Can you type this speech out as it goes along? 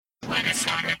When it's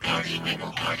time to party, we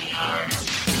will party hard.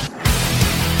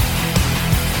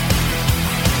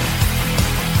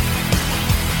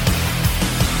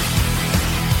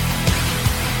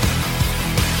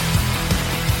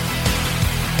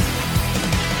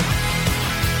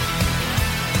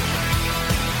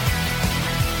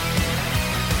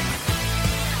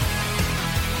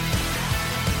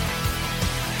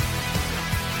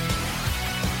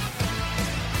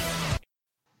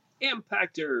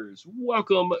 Impactors,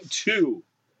 welcome to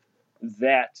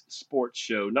That Sports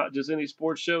Show. Not just any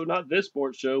sports show, not this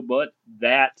sports show, but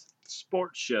That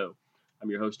Sports Show. I'm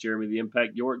your host, Jeremy the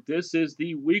Impact York. This is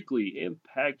the weekly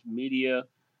Impact Media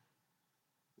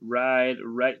ride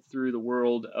right through the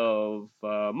world of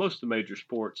most of the major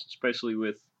sports, especially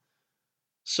with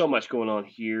so much going on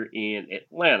here in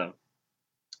Atlanta.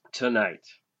 Tonight,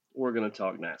 we're going to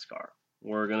talk NASCAR.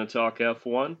 We're going to talk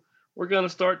F1. We're going to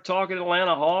start talking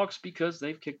Atlanta Hawks because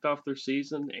they've kicked off their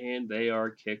season and they are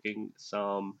kicking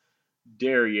some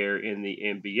derriere in the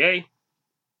NBA.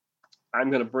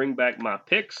 I'm going to bring back my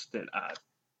picks that I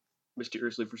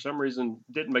mysteriously, for some reason,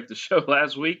 didn't make the show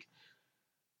last week.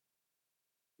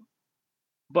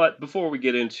 But before we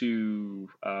get into,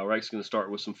 we're actually going to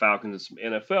start with some Falcons and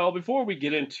some NFL. Before we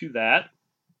get into that,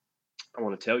 I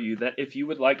want to tell you that if you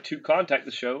would like to contact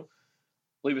the show,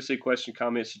 leave us a question,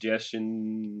 comment,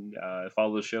 suggestion,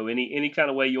 follow the show. Any kind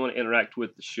of way you want to interact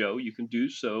with the show, you can do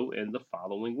so in the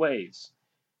following ways.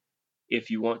 If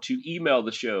you want to email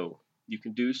the show, you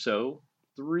can do so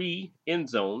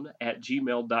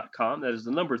 3endzone@gmail.com. That is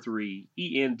the number 3,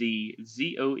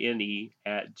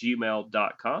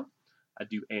 ENDZONE@gmail.com. I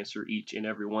do answer each and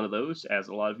every one of those, as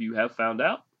a lot of you have found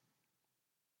out.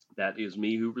 That is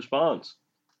me who responds.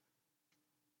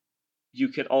 You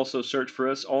can also search for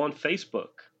us on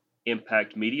Facebook,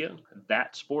 Impact Media,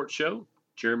 That Sports Show,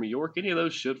 Jeremy York. Any of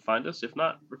those should find us. If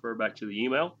not, refer back to the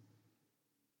email.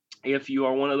 If you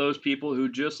are one of those people who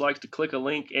just likes to click a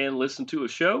link and listen to a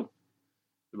show,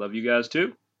 we love you guys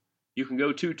too. You can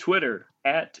go to Twitter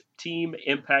 @Team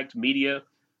Impact Media.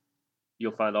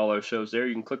 You'll find all our shows there.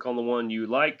 You can click on the one you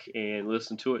like and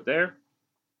listen to it there.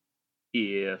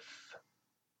 If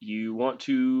you want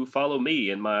to follow me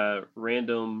in my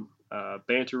random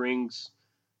banterings,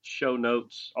 show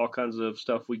notes, all kinds of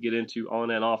stuff we get into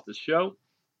on and off the show,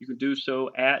 you can do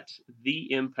so at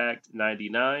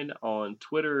TheImpact99 on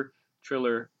Twitter,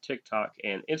 Triller, TikTok,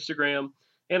 and Instagram.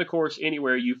 And of course,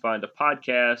 anywhere you find a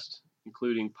podcast,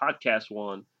 including Podcast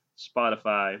One,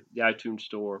 Spotify, the iTunes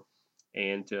Store,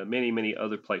 and many, many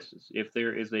other places. If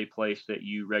there is a place that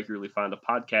you regularly find a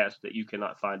podcast that you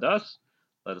cannot find us,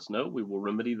 let us know. We will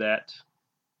remedy that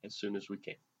as soon as we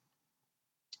can.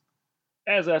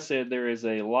 As I said, there is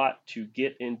a lot to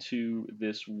get into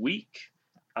this week.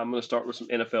 I'm going to start with some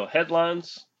NFL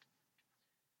headlines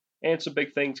and some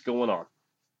big things going on.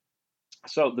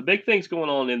 So the big things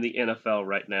going on in the NFL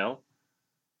right now.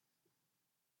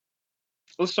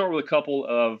 Let's start with a couple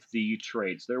of the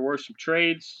trades. There were some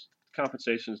trades.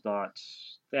 Compensation is not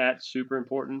that super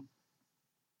important.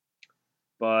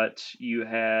 But you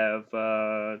have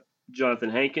Jonathan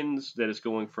Hankins that is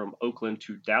going from Oakland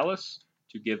to Dallas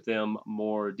to give them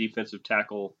more defensive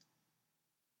tackle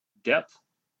depth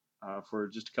for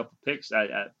just a couple picks.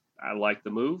 I like the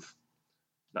move,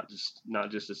 not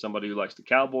just as somebody who likes the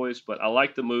Cowboys, but I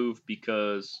like the move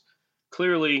because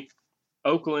clearly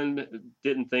Oakland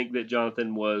didn't think that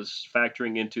Jonathan was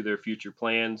factoring into their future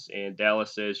plans, and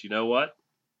Dallas says, you know what?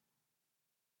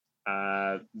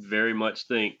 I very much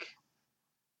think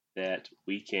that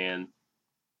we can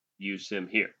use him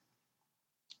here.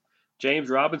 James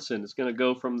Robinson is going to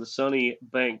go from the sunny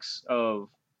banks of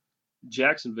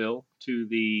Jacksonville to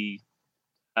the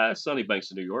sunny banks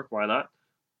of New York. Why not?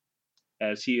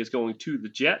 As he is going to the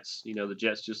Jets. You know, the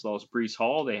Jets just lost Breece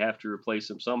Hall. They have to replace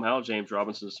him somehow. James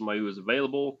Robinson is somebody who is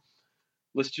available.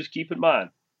 Let's just keep in mind,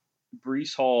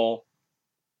 Breece Hall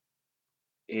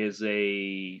is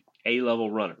a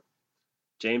A-level runner.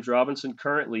 James Robinson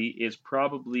currently is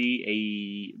probably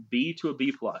a B to a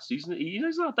B+. He's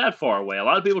not that far away. A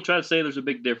lot of people try to say there's a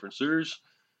big difference. There's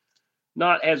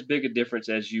not as big a difference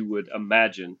as you would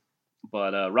imagine.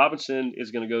 But Robinson is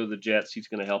going to go to the Jets. He's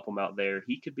going to help them out there.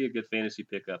 He could be a good fantasy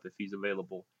pickup if he's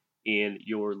available in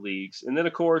your leagues. And then,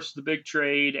 of course, the big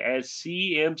trade as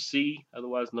CMC,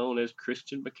 otherwise known as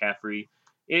Christian McCaffrey,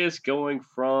 is going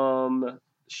from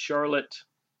Charlotte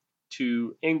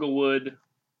to Inglewood,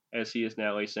 as he is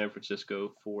now a San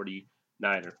Francisco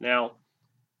 49er. Now,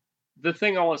 the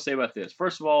thing I want to say about this,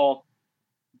 first of all,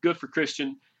 good for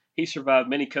Christian. He survived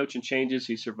many coaching changes.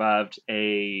 He survived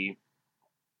a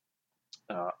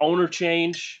owner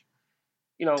change.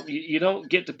 You know, you don't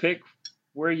get to pick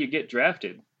where you get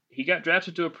drafted. he got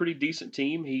drafted to a pretty decent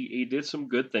team. He did some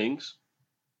good things.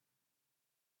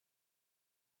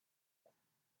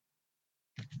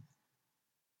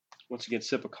 Once again,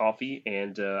 sip of coffee,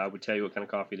 and I would tell you what kind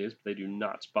of coffee it is, but they do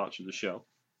not sponsor the show.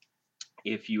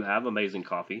 If you have amazing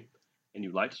coffee and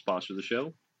you'd like to sponsor the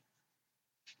show,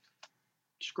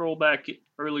 scroll back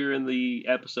earlier in the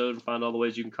episode and find all the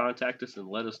ways you can contact us and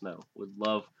let us know. We'd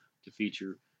love to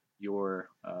feature your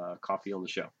coffee on the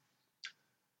show.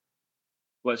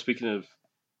 But speaking of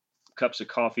cups of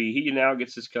coffee, he now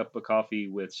gets his cup of coffee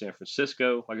with San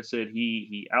Francisco. Like I said,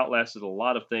 he outlasted a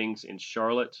lot of things in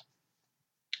Charlotte.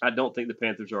 I don't think the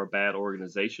Panthers are a bad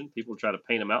organization. People try to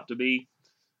paint them out to be.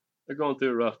 They're going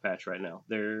through a rough patch right now.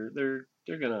 They're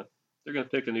gonna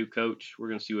pick a new coach. We're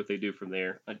gonna see what they do from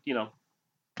there.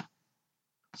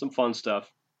 Some fun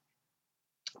stuff.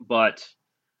 But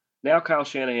now Kyle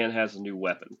Shanahan has a new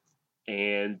weapon,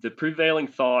 and the prevailing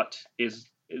thought is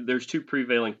there's two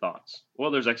prevailing thoughts. Well,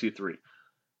 there's actually three.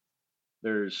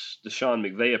 There's the Sean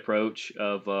McVay approach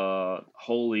of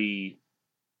holy.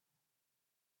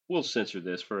 We'll censor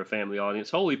this for a family audience.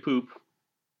 Holy poop.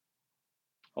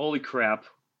 Holy crap.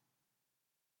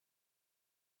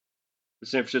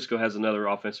 San Francisco has another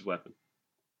offensive weapon.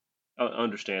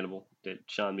 Understandable that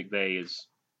Sean McVay has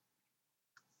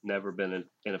never been an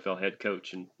NFL head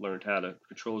coach and learned how to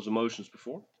control his emotions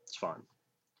before. It's fine.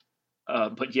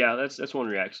 But yeah, that's one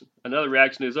reaction. Another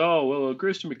reaction is, oh, well,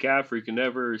 Christian McCaffrey can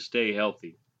never stay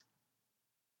healthy.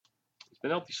 He's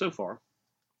been healthy so far.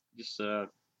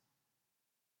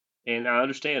 And I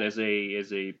understand as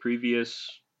a previous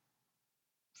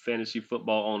fantasy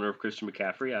football owner of Christian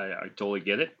McCaffrey, I totally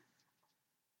get it.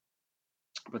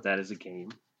 But that is a game.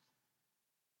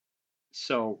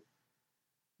 So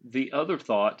the other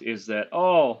thought is that,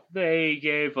 oh, they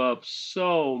gave up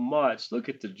so much. Look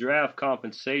at the draft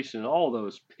compensation, all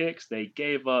those picks they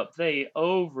gave up. They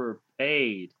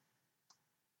overpaid.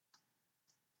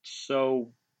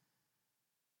 So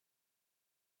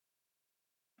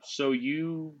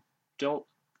you don't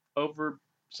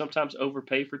sometimes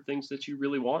overpay for things that you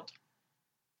really want.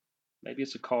 Maybe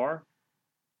it's a car,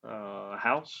 a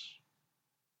house,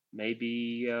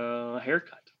 maybe a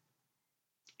haircut.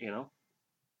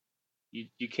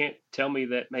 You can't tell me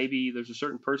that maybe there's a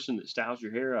certain person that styles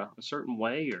your hair a certain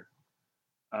way, or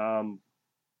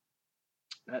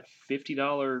that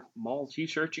 $50 mall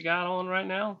T-shirt you got on right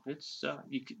now. It's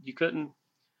you couldn't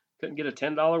get a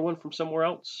 $10 one from somewhere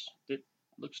else that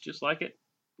looks just like it.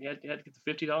 You had to get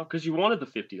the $50 because you wanted the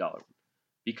 $50 one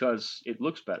because it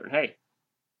looks better. And hey,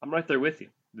 I'm right there with you.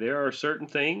 There are certain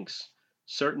things,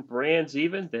 certain brands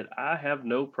even that I have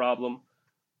no problem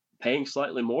paying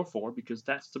slightly more for because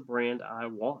that's the brand I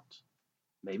want.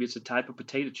 Maybe it's a type of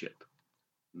potato chip.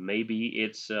 Maybe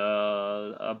it's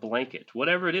a blanket.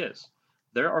 Whatever it is.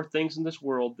 There are things in this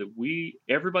world that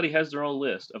everybody has their own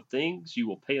list of things you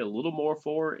will pay a little more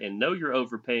for and know you're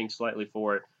overpaying slightly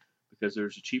for it because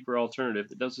there's a cheaper alternative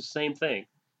that does the same thing.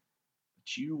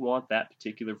 But you want that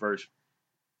particular version.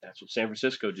 That's what San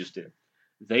Francisco just did.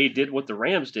 They did what the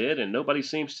Rams did, and nobody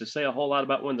seems to say a whole lot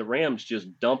about when the Rams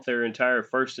just dumped their entire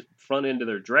front end of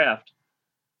their draft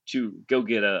to go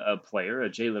get a player, a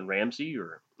Jalen Ramsey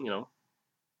or,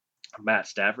 Matt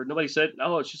Stafford. Nobody said,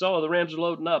 oh, it's just, the Rams are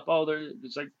loading up.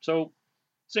 It's like, so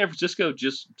San Francisco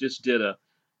just did a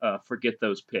forget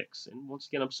those picks. And once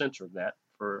again, I'm censoring that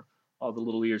for all the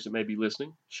little ears that may be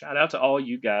listening. Shout out to all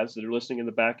you guys that are listening in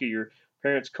the back of your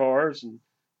parents' cars and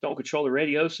don't control the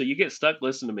radio, so you get stuck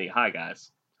listening to me. Hi,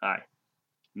 guys. Hi.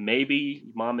 Maybe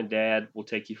mom and dad will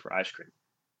take you for ice cream.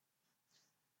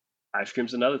 Ice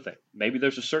cream's another thing. Maybe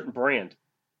there's a certain brand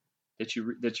that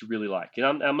you really like. And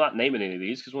I'm not naming any of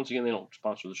these because once again, they don't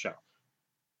sponsor the show.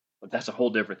 But that's a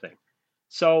whole different thing.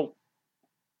 So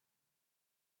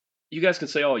you guys can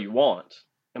say all you want.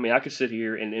 I mean, I could sit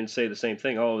here and say the same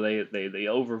thing. Oh, they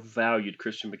overvalued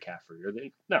Christian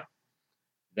McCaffrey. No.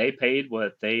 They paid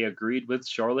what they agreed with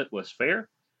Charlotte was fair.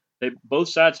 Both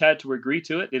sides had to agree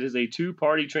to it. It is a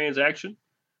two-party transaction.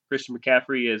 Christian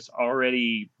McCaffrey has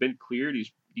already been cleared.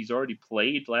 He's already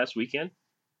played last weekend.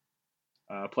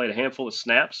 Played a handful of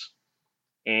snaps,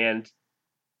 and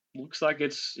looks like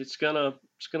it's gonna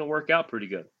work out pretty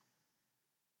good.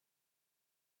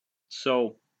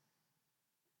 So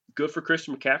good for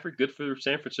Christian McCaffrey. Good for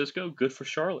San Francisco. Good for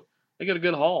Charlotte. They got a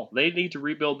good haul. They need to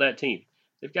rebuild that team.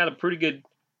 They've got a pretty good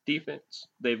defense.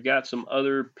 They've got some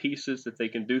other pieces that they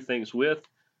can do things with.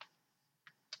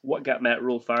 What got Matt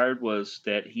Rule fired was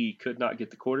that he could not get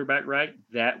the quarterback right.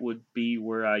 That would be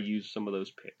where I use some of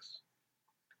those picks.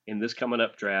 In this coming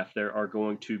up draft, there are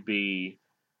going to be,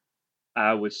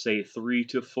 I would say, 3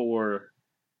 to 4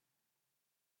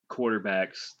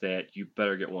 quarterbacks that you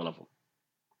better get one of them.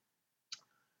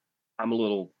 I'm a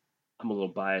little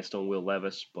biased on Will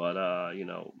Levis, but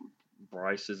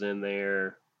Bryce is in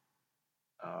there.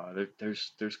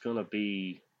 There's gonna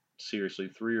be seriously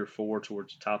 3 or 4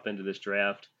 towards the top end of this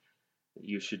draft.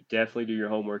 You should definitely do your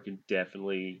homework and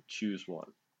definitely choose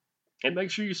one, and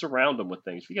make sure you surround them with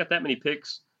things. If you got that many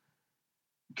picks,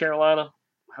 Carolina,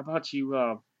 how about you?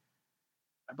 How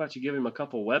about you give him a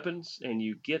couple weapons and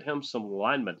you get him some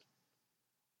linemen?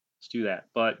 Let's do that.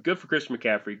 But good for Chris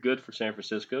McCaffrey. Good for San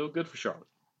Francisco. Good for Charlotte.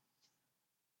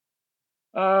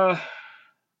 I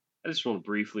just want to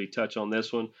briefly touch on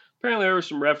this one. Apparently, there were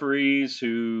some referees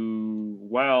who,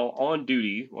 while on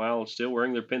duty, while still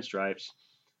wearing their pinstripes,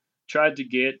 tried to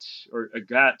get or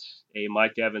got a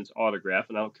Mike Evans autograph.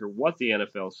 And I don't care what the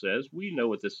NFL says. We know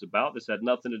what this is about. This had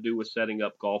nothing to do with setting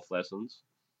up golf lessons.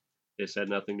 This had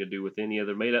nothing to do with any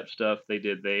other made up stuff they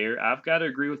did there. I've got to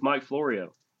agree with Mike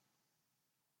Florio.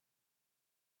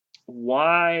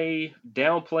 Why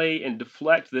downplay and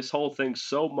deflect this whole thing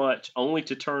so much only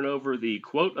to turn over the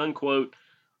quote unquote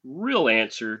real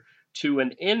answer to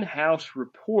an in house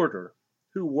reporter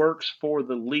who works for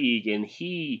the league, and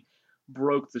he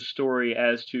broke the story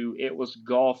as to it was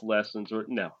golf lessons? Or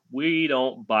no, we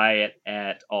don't buy it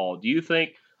at all. Do you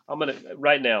think I'm going to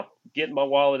right now get my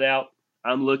wallet out?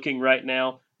 I'm looking right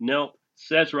now. Nope,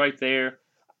 says right there.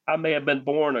 I may have been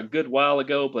born a good while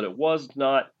ago, but it was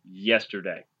not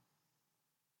yesterday.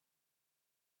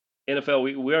 NFL,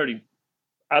 we already.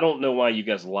 I don't know why you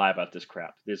guys lie about this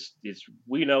crap.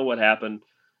 We know what happened.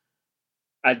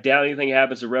 I doubt anything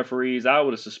happens to referees. I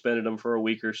would have suspended them for a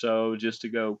week or so just to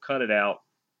go cut it out.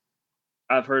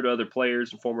 I've heard other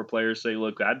players and former players say,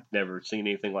 "Look, I've never seen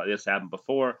anything like this happen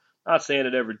before." Not saying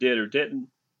it ever did or didn't,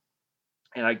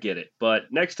 and I get it.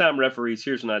 But next time, referees,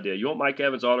 here's an idea: you want Mike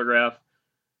Evans' autograph?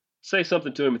 Say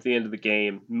something to him at the end of the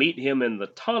game. Meet him in the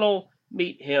tunnel.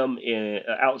 Meet him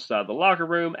outside the locker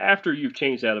room after you've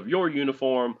changed out of your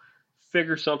uniform.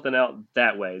 Figure something out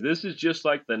that way. This is just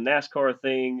like the NASCAR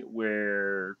thing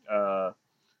where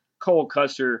Cole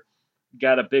Custer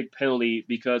got a big penalty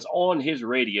because on his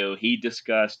radio he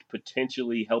discussed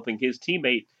potentially helping his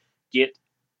teammate get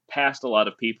past a lot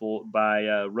of people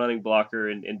by running blocker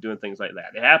and doing things like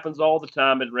that. It happens all the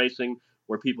time in racing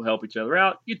where people help each other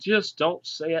out. You just don't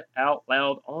say it out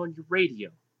loud on your radio.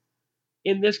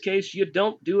 In this case, you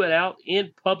don't do it out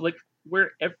in public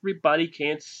where everybody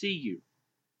can see you.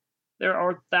 There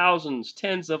are thousands,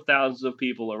 tens of thousands of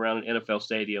people around an NFL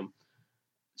stadium,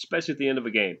 especially at the end of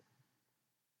a game.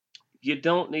 You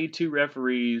don't need 2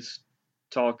 referees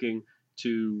talking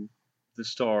to the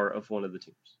star of one of the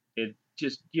teams.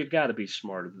 You got to be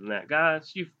smarter than that,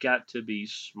 guys. You've got to be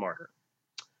smarter.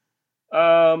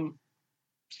 Let's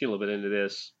get a little bit into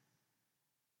this.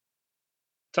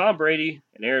 Tom Brady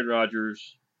and Aaron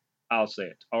Rodgers, I'll say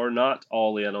it, are not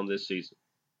all in on this season.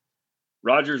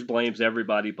 Rodgers blames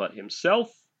everybody but himself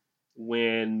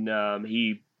when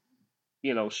he,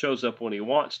 shows up when he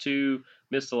wants to.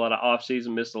 Missed a lot of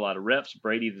offseason, missed a lot of reps.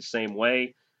 Brady the same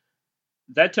way.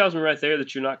 That tells me right there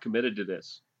that you're not committed to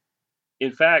this.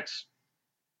 In fact,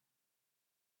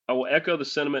 I will echo the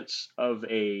sentiments of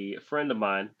a friend of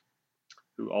mine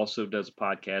who also does a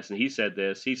podcast, and he said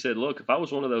this. He said, look, if I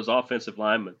was one of those offensive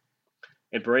linemen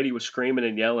and Brady was screaming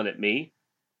and yelling at me,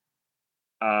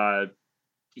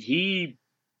 he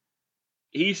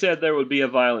said there would be a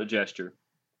violent gesture,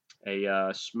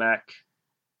 a smack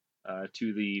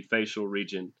to the facial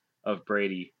region of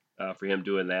Brady for him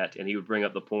doing that, and he would bring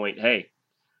up the point, hey,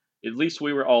 at least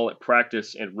we were all at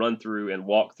practice and run through and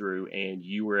walk through, and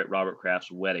you were at Robert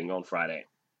Kraft's wedding on Friday.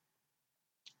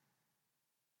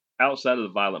 Outside of the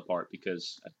violent part,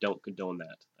 because I don't condone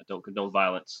that. I don't condone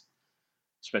violence,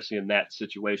 especially in that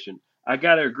situation. I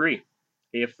got to agree.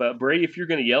 If Brady, if you're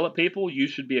going to yell at people, you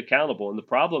should be accountable. And the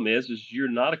problem is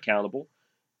you're not accountable,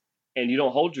 and you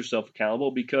don't hold yourself accountable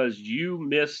because you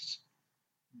missed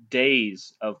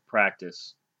days of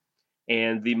practice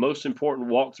and the most important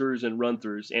walkthroughs and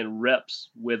run-throughs and reps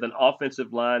with an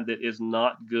offensive line that is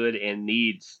not good and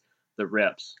needs the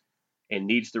reps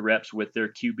with their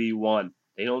QB1.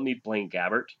 They don't need Blaine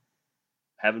Gabbert.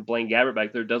 Having Blaine Gabbert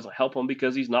back there doesn't help them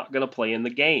because he's not going to play in the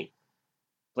game.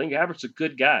 Blaine Gabbert's a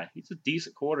good guy. He's a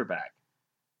decent quarterback.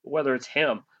 Whether it's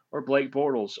him or Blake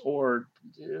Bortles or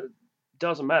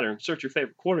doesn't matter. Insert your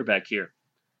favorite quarterback here.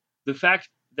 The fact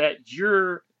that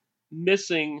you're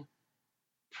missing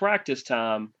practice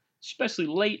time, especially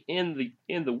late in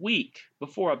the week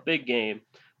before a big game,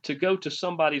 to go to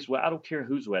somebody's wedding. I don't care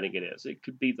whose wedding it is. It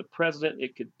could be the president.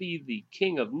 It could be the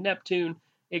king of Neptune.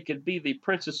 It could be the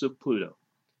princess of Pluto.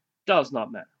 Does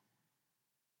not matter.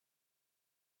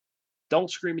 Don't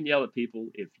scream and yell at people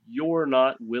if you're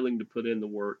not willing to put in the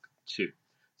work too.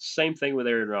 Same thing with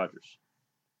Aaron Rodgers.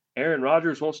 Aaron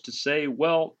Rodgers wants to say,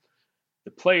 well,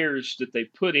 the players that they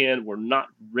put in were not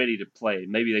ready to play.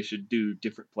 Maybe they should do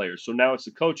different players. So now it's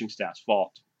the coaching staff's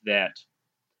fault that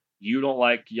you don't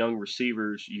like young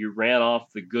receivers. You ran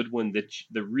off the good one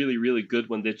the really, really good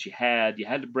one that you had. You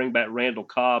had to bring back Randall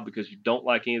Cobb because you don't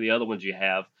like any of the other ones you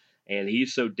have. And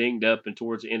he's so dinged up and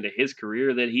towards the end of his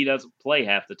career that he doesn't play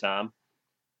half the time.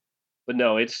 But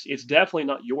no, it's definitely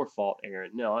not your fault,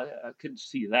 Aaron. No, I couldn't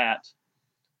see that.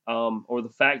 Or the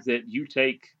fact that you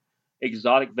take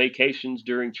exotic vacations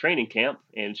during training camp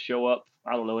and show up,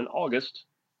 I don't know, in August.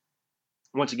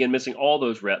 Once again, missing all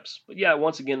those reps. But yeah,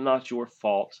 once again, not your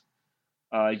fault.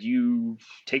 You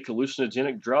take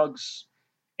hallucinogenic drugs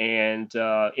and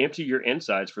empty your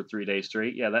insides for 3 days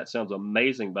straight. Yeah, that sounds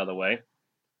amazing, by the way.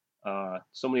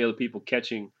 So many other people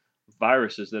catching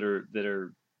viruses that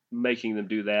are making them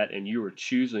do that, and you are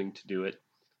choosing to do it.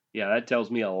 Yeah, that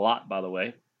tells me a lot, by the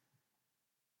way.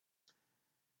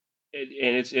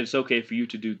 And it's okay for you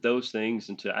to do those things.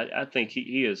 And I think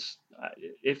he is,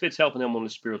 if it's helping him on a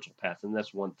spiritual path, then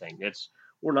that's one thing. That's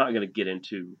We're not going to get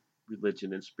into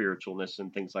religion and spiritualness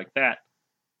and things like that.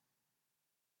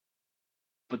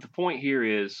 But the point here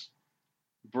is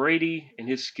Brady and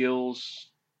his skills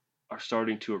are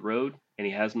starting to erode, and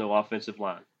he has no offensive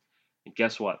line. And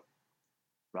guess what?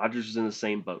 Rodgers is in the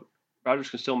same boat. Rodgers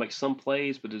can still make some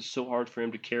plays, but it's so hard for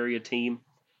him to carry a team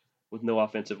with no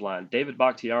offensive line. David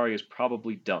Bakhtiari is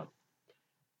probably done.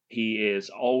 He's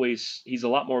a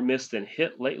lot more missed than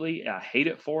hit lately. I hate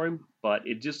it for him, but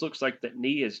it just looks like that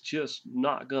knee is just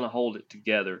not going to hold it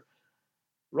together.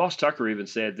 Ross Tucker even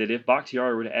said that if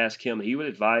Bakhtiari were to ask him, he would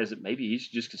advise that maybe he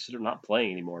should just consider not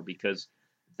playing anymore because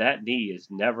that knee is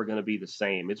never going to be the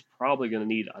same. It's probably going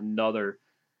to need another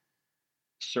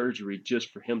surgery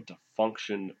just for him to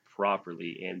function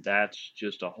properly, and that's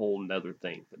just a whole nother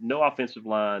thing. But no offensive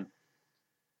line.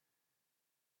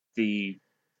 The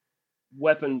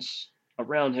weapons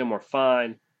around him are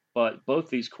fine, but both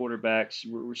these quarterbacks,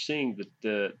 we're seeing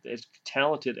that as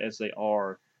talented as they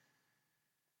are,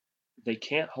 they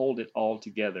can't hold it all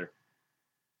together.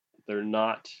 They're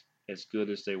not as good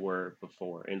as they were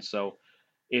before. And so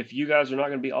if you guys are not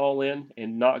going to be all in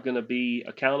and not going to be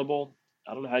accountable,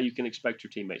 I don't know how you can expect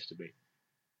your teammates to be.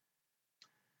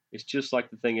 It's just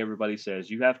like the thing everybody says.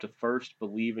 You have to first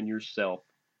believe in yourself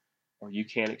or you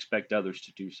can't expect others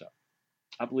to do so.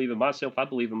 I believe in myself. I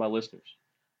believe in my listeners.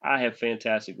 I have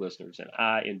fantastic listeners, and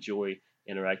I enjoy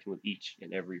interacting with each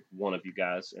and every one of you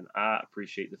guys, and I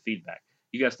appreciate the feedback.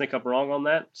 You guys think I'm wrong on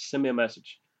that? Send me a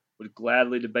message. Would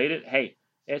gladly debate it. Hey,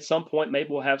 at some point, maybe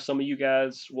we'll have some of you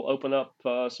guys, we'll open up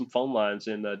some phone lines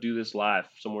and do this live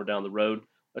somewhere down the road.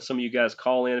 Let some of you guys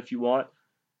call in if you want.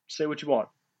 Say what you want.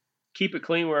 Keep it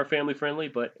clean. We're family friendly,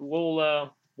 but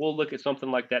we'll look at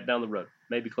something like that down the road,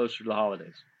 maybe closer to the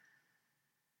holidays.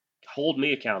 Hold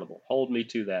me accountable. Hold me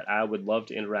to that. I would love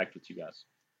to interact with you guys.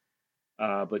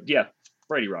 But yeah,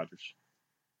 Brady Rodgers.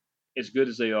 As good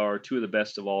as they are, two of the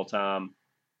best of all time,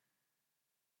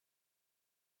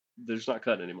 they're just not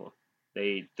cutting anymore.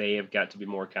 They have got to be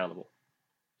more accountable.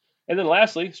 And then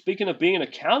lastly, speaking of being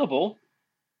accountable,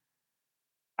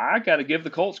 I got to give the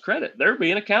Colts credit. They're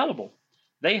being accountable.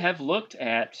 They have looked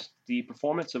at the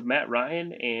performance of Matt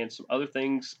Ryan and some other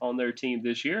things on their team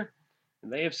this year,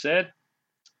 and they have said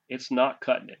it's not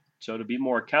cutting it. So to be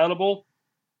more accountable,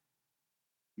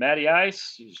 Matty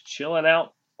Ice is chilling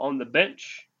out on the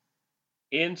bench.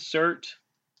 Insert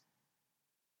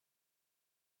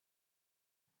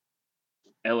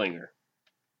Ellinger.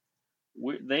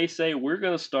 They say we're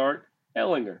going to start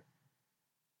Ellinger.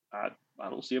 I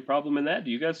don't see a problem in that.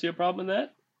 Do you guys see a problem in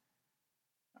that?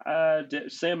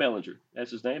 Sam Ellinger.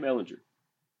 That's his name, Ellinger.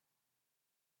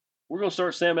 We're going to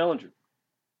start Sam Ellinger.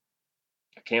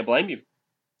 I can't blame you.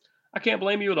 I can't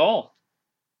blame you at all.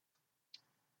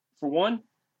 For one,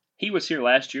 he was here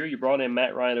last year. You brought in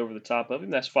Matt Ryan over the top of him.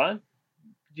 That's fine.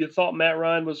 You thought Matt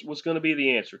Ryan was going to be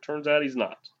the answer. Turns out he's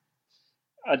not.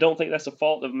 I don't think that's a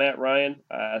fault of Matt Ryan.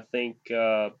 I think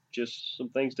just some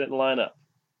things didn't line up.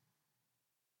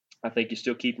 I think you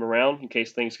still keep him around in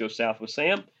case things go south with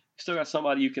Sam. You still got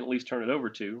somebody you can at least turn it over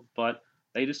to, but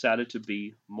they decided to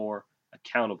be more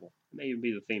accountable. It may even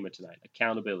be the theme of tonight,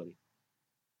 accountability.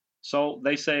 So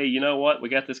they say, you know what? We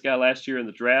got this guy last year in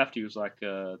the draft. He was like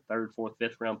a third, fourth,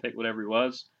 fifth round pick, whatever he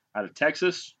was, out of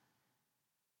Texas.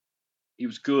 He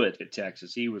was good at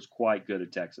Texas. He was quite good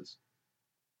at Texas.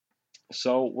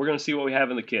 So we're going to see what we have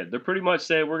in the kid. They're pretty much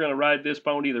saying we're going to ride this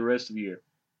pony the rest of the year.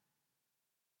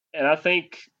 And I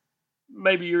think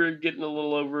maybe you're getting a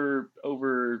little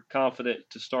overconfident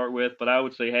to start with, but I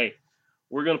would say, hey,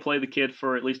 we're going to play the kid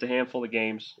for at least a handful of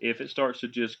games. If it starts to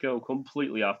just go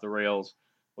completely off the rails,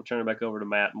 we'll turn it back over to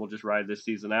Matt and we'll just ride this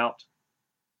season out.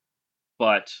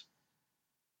 But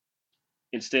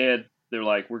instead, they're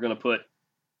like, we're going to put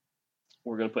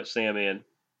Sam in.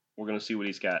 We're going to see what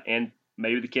he's got. And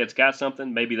maybe the kid's got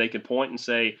something. Maybe they can point and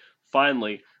say,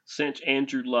 finally, since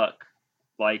Andrew Luck,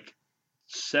 like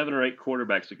 7 or 8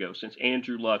 quarterbacks ago, since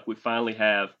Andrew Luck, we finally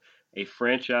have a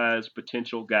franchise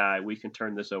potential guy we can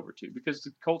turn this over to. Because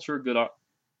the Colts are a good,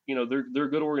 they're a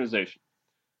good organization.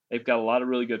 They've got a lot of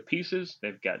really good pieces.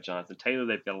 They've got Jonathan Taylor.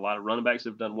 They've got a lot of running backs that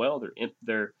have done well.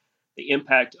 The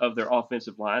impact of their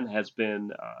offensive line has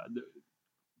been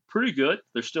pretty good.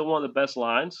 They're still one of the best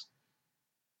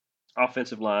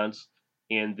offensive lines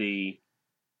in the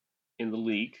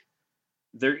league.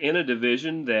 They're in a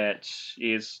division that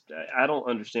is, I don't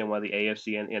understand why the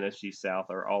AFC and NFC South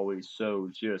are always so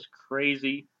just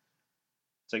crazy.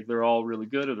 It's like they're all really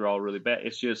good or they're all really bad.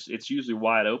 It's usually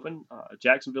wide open.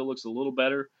 Jacksonville looks a little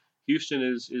better. Houston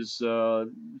is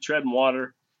treading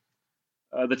water.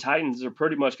 The Titans are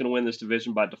pretty much going to win this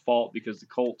division by default because the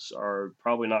Colts are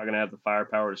probably not going to have the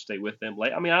firepower to stay with them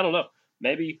late. I mean, I don't know.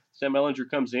 Maybe Sam Ehlinger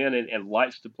comes in and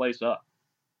lights the place up.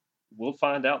 We'll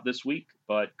find out this week.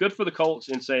 But good for the Colts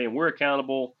in saying we're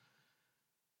accountable.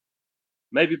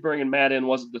 Maybe bringing Matt in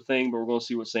wasn't the thing, but we're going to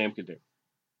see what Sam can do.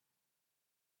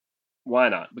 Why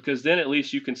not? Because then at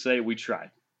least you can say we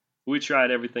tried. We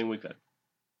tried everything we could.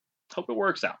 Hope it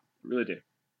works out. Really do.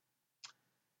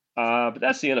 But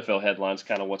that's the NFL headlines,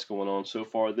 kind of what's going on so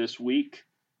far this week.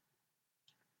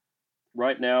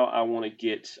 Right now, I want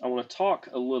to talk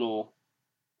a little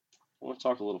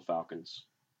Falcons.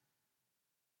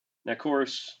 Now, of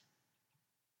course,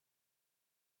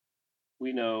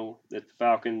 we know that the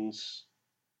Falcons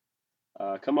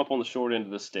come up on the short end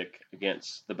of the stick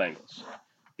against the Bengals.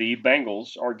 The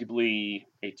Bengals, arguably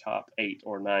a top 8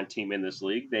 or 9 team in this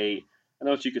league. I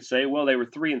know what you could say. Well, they were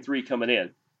 3-3 coming in.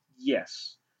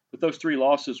 Yes. But those 3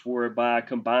 losses were by a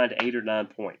combined 8 or 9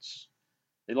 points.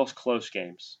 They lost close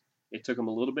games. It took them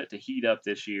a little bit to heat up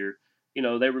this year. They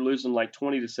were losing like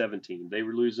 20-17. They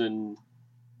were losing,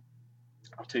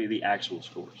 I'll tell you the actual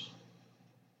scores.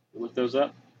 Look those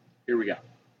up. Here we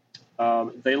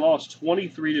go. They lost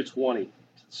 23-20 to the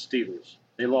Steelers.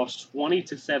 They lost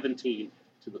 20-17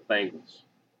 to the Bengals.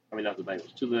 I mean, not the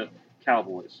Bengals, to the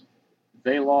Cowboys.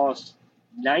 They lost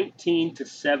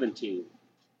 19-17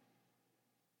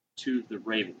 to the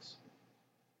Ravens.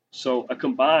 So a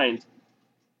combined,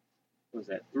 what was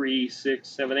that, 3, 6,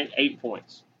 7, 8, 8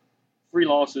 points. 3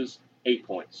 losses, 8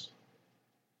 points.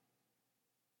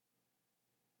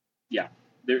 Yeah,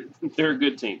 they're a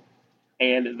good team.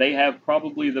 And they have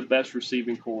probably the best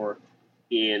receiving core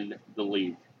in the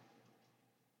league.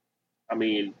 I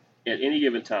mean, at any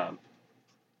given time,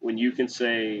 when you can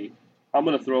say, I'm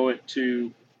going to throw it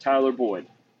to Tyler Boyd,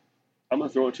 I'm going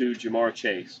to throw it to Jamar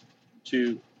Chase,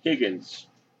 to Higgins,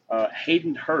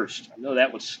 Hayden Hurst. I know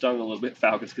that one stung a little bit,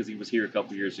 Falcons, because he was here a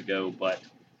couple years ago, but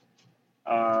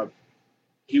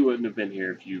he wouldn't have been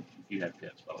here if you had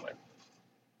Pitts, by the way.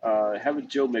 Having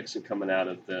Joe Mixon coming out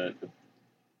of the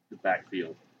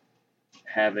backfield,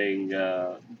 having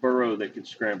Burrow that can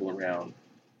scramble around.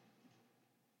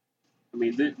 I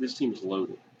mean, this team is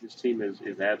loaded. This team is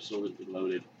absolutely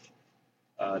loaded.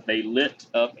 They lit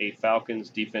up a Falcons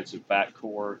defensive back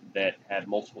core that had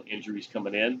multiple injuries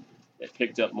coming in, that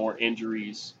picked up more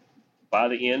injuries by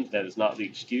the end. That is not the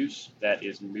excuse. That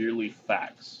is merely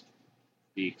facts.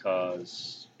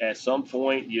 Because at some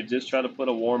point, you just try to put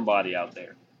a warm body out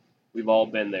there. We've all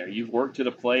been there. You've worked at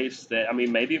a place that, I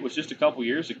mean, maybe it was just a couple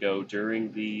years ago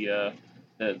during the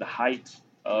height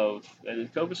of, and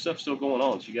the COVID stuff's still going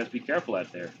on, so you got to be careful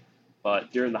out there.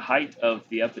 But during the height of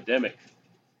the epidemic,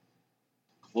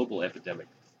 global epidemic,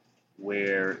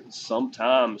 where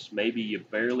sometimes maybe you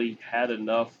barely had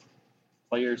enough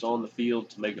players on the field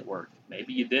to make it work.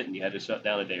 Maybe you didn't. You had to shut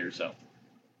down a day or so.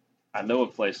 I know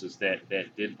of places that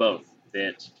did both.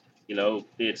 That,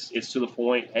 it's to the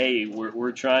point, hey,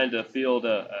 we're trying to field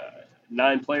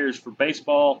 9 players for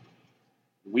baseball.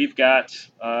 We've got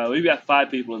 5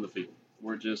 people in the field.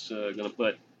 We're just going to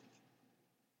put.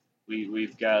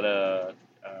 We've got the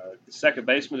second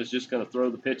baseman is just going to throw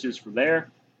the pitches from there.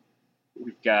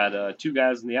 We've got 2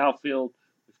 guys in the outfield.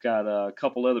 We've got a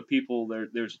couple other people.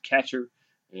 There's a catcher,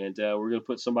 and we're going to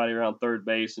put somebody around third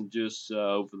base and just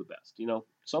hope for the best.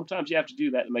 Sometimes you have to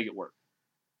do that to make it work.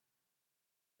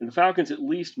 And the Falcons at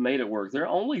least made it work. They're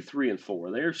only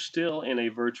 3-4. They're still in a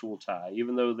virtual tie,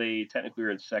 even though they technically are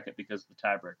in second because of the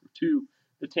tiebreaker to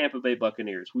the Tampa Bay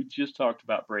Buccaneers. We just talked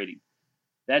about Brady.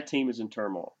 That team is in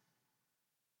turmoil.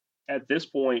 At this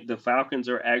point, the Falcons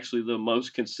are actually the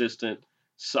most consistent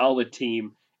solid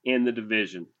team in the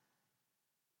division.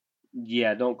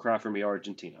 Yeah, don't cry for me,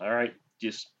 Argentina. All right,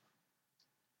 just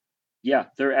yeah,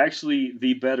 they're actually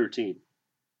the better team.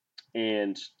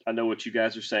 And I know what you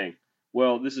guys are saying.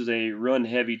 Well, this is a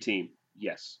run-heavy team.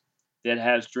 Yes, that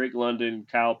has Drake London,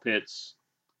 Kyle Pitts,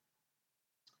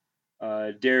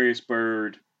 Darius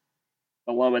Byrd,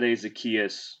 Olamide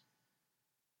Zaccheaus,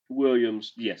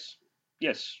 Williams. Yes,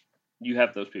 yes, you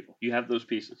have those people. You have those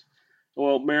pieces.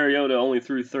 Well, Mariota only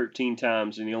threw 13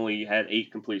 times and he only had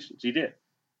 8 completions. He did.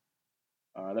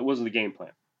 That wasn't the game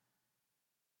plan.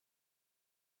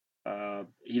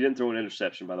 He didn't throw an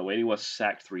interception, by the way, and he was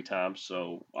sacked 3 times.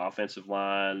 So offensive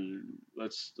line,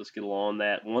 let's get along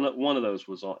that. One of those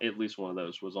was on, at least one of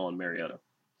those was on Mariota.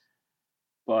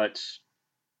 But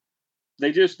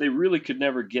they really could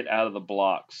never get out of the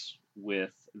blocks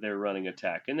with their running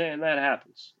attack, and that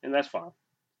happens, and that's fine.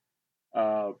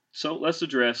 So let's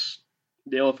address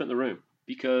the elephant in the room,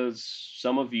 because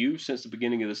some of you, since the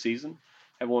beginning of the season,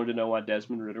 have wanted to know why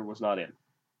Desmond Ridder was not in.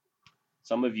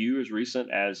 Some of you, as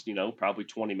recent as, probably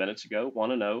 20 minutes ago,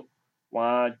 want to know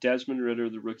why Desmond Ridder,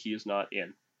 the rookie, is not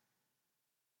in.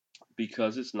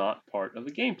 Because it's not part of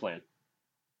the game plan.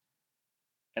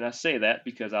 And I say that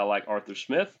because I like Arthur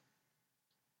Smith.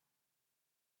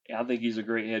 I think he's a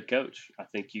great head coach. I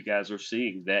think you guys are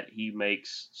seeing that he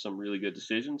makes some really good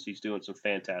decisions. He's doing some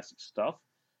fantastic stuff.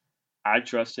 I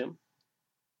trust him.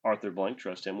 Arthur Blank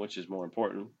trusts him, which is more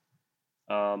important.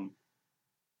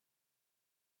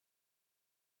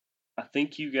 I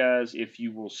think you guys, if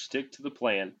you will stick to the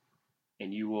plan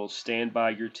and you will stand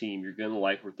by your team, you're going to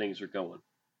like where things are going.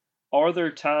 Are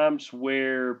there times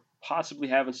where possibly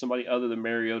having somebody other than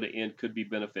Mariota in could be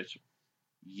beneficial?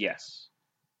 Yes.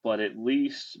 But at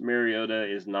least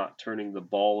Mariota is not turning the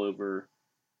ball over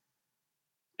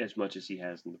as much as he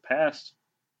has in the past.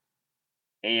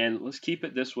 And let's keep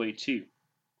it this way, too.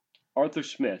 Arthur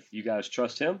Smith, you guys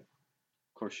trust him?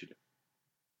 Of course you do.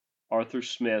 Arthur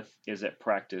Smith is at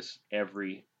practice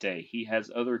every day. He has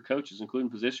other coaches, including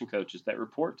position coaches, that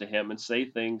report to him and say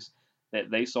things that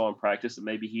they saw in practice that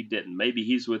maybe he didn't. Maybe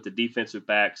he's with the defensive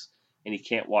backs and he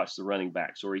can't watch the running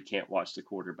backs, or he can't watch the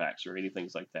quarterbacks, or anything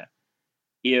like that.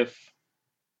 If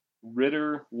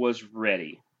Ridder was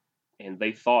ready, and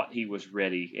they thought he was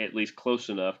ready, at least close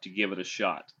enough to give it a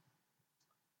shot,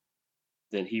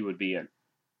 then he would be in.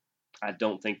 I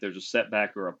don't think there's a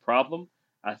setback or a problem.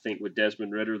 I think with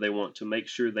Desmond Ridder, they want to make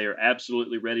sure they are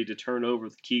absolutely ready to turn over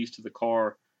the keys to the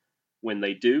car when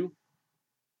they do.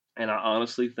 And I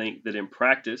honestly think that in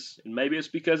practice, and maybe it's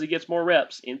because he gets more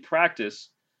reps, in practice,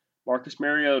 Marcus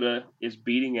Mariota is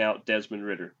beating out Desmond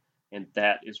Ridder. And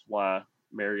that is why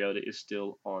Mariota is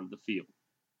still on the field.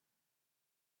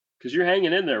 Because you're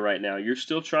hanging in there right now. You're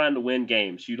still trying to win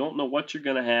games. You don't know what you're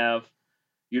going to have.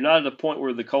 You're not at a point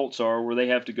where the Colts are, where they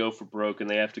have to go for broke and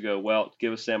they have to go, well,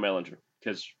 give us Sam Ehlinger,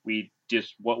 because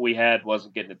what we had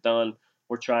wasn't getting it done.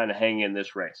 We're trying to hang in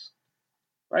this race.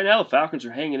 Right now, the Falcons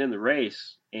are hanging in the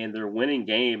race and they're winning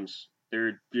games.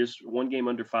 They're just one game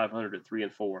under 500 at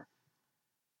 3-4,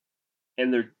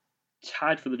 and they're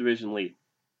tied for the division lead.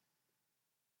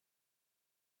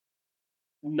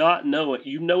 You know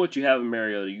what you have in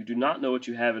Mariota. You do not know what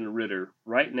you have in Ridder.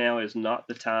 Right now is not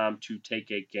the time to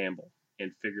take a gamble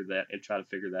and try to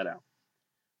figure that out.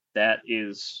 That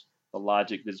is the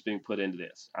logic that's being put into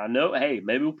this. I know, hey,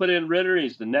 maybe we'll put in Ridder.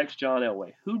 He's the next John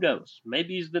Elway. Who knows?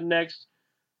 Maybe he's the next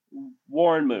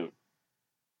Warren Moon.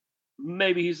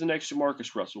 Maybe he's the next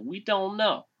Jamarcus Russell. We don't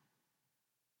know.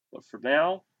 But for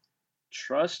now,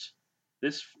 trust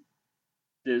this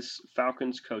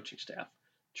Falcons coaching staff.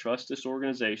 Trust this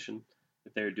organization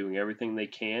that they're doing everything they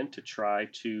can to try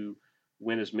to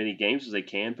win as many games as they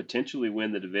can, potentially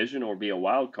win the division or be a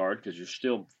wild card, because you're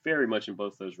still very much in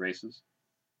both those races.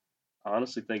 I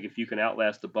honestly think if you can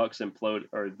outlast the Bucks implode,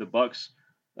 or the Bucks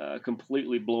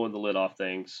completely blowing the lid off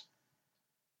things,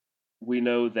 we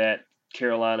know that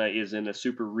Carolina is in a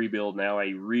super rebuild now,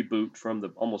 a reboot from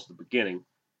almost the beginning.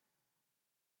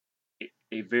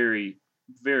 A very,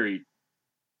 very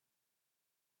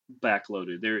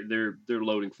backloaded. They're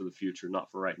loading for the future,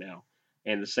 not for right now.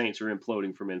 And the Saints are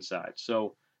imploding from inside.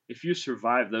 So if you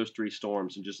survive those 3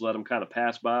 storms and just let them kind of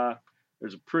pass by,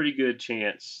 there's a pretty good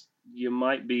chance you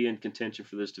might be in contention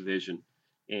for this division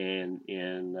in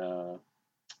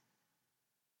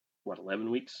 11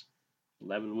 weeks,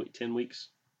 10 weeks.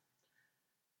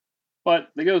 But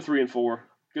they go 3-4.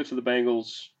 Good for the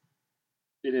Bengals.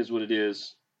 It is what it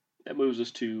is. That moves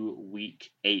us to Week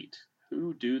 8.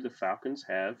 Who do the Falcons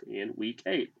have in Week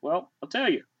 8? Well, I'll tell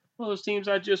you. One of those teams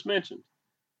I just mentioned.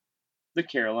 The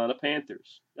Carolina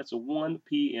Panthers. That's a 1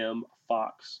 p.m.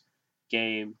 Fox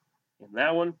game. And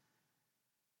that one,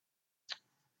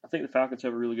 I think the Falcons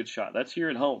have a really good shot. That's here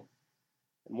at home.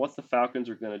 And what the Falcons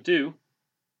are going to do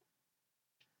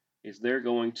is they're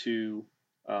going to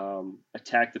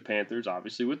attack the Panthers,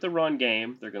 obviously, with the run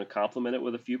game. They're going to complement it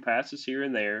with a few passes here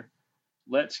and there.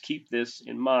 Let's keep this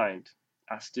in mind.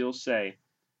 I still say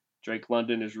Drake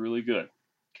London is really good.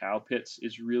 Kyle Pitts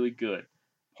is really good.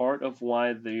 Part of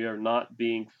why they are not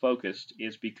being focused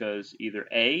is because either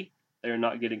A, they're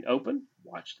not getting open.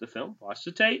 Watch the film, watch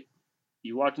the tape.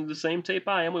 You watching the same tape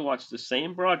I am. We watch the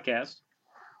same broadcast.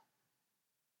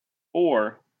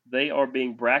 Or they are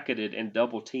being bracketed and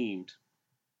double teamed.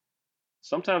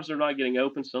 Sometimes they're not getting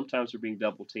open. Sometimes they're being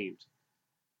double teamed.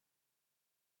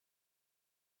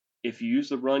 If you use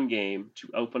the run game to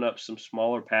open up some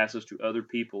smaller passes to other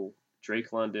people,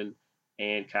 Drake London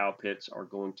and Kyle Pitts are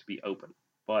going to be open.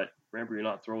 But remember, you're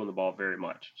not throwing the ball very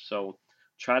much. So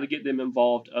try to get them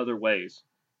involved other ways.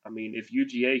 I mean, if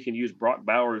UGA can use Brock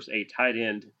Bowers, a tight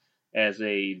end, as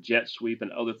a jet sweep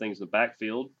and other things in the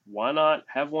backfield, why not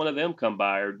have one of them come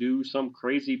by or do some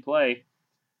crazy play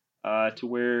to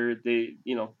where they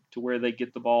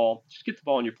get the ball, just get the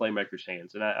ball in your playmakers'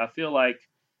 hands. And I feel like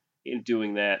in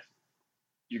doing that,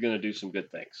 you're going to do some good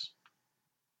things.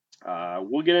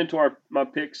 We'll get into my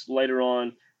picks later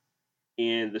on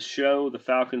in the show. The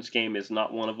Falcons game is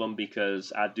not one of them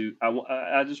because I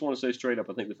just want to say straight up,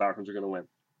 I think the Falcons are going to win.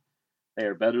 They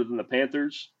are better than the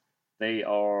Panthers. They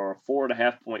are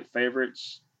 4.5-point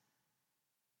favorites.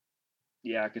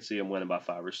 Yeah, I could see them winning by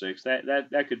 5 or 6.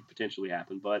 That could potentially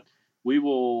happen, but we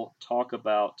will talk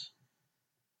about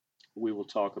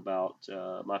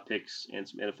my picks and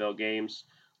some NFL games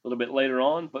a little bit later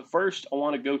on. But first, I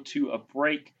want to go to a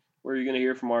break where you're going to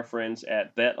hear from our friends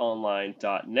at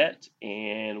BetOnline.net.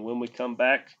 And when we come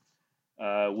back,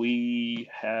 we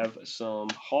have some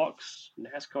Hawks,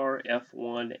 NASCAR,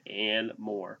 F1, and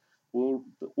more. We'll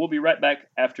be right back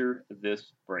after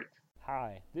this break.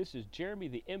 Hi, this is Jeremy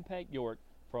the Impact York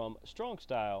from Strong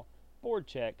Style, Board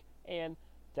Check, and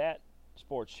That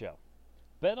Sports Show.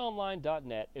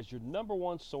 BetOnline.net is your number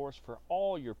one source for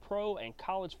all your pro and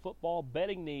college football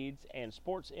betting needs and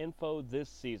sports info this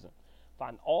season.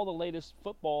 Find all the latest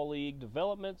football league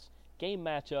developments, game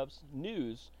matchups,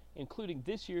 news, including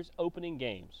this year's opening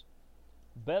games.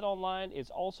 BetOnline is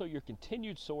also your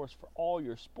continued source for all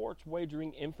your sports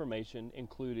wagering information,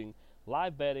 including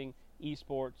live betting,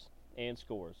 esports, and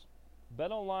scores.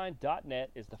 BetOnline.net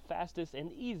is the fastest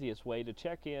and easiest way to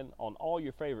check in on all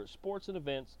your favorite sports and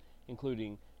events,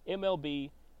 including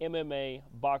MLB, MMA,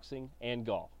 boxing, and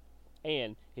golf.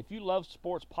 And if you love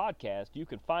sports podcasts, you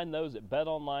can find those at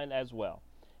BetOnline as well.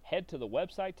 Head to the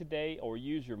website today or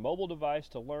use your mobile device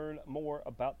to learn more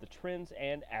about the trends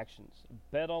and actions.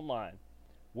 BetOnline,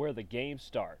 where the game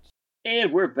starts.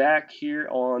 And we're back here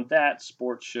on That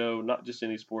Sports Show, not just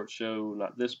any sports show,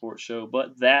 not this sports show,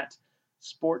 but That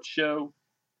Sports Show.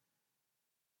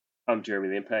 I'm Jeremy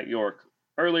the Impact York.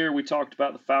 Earlier, we talked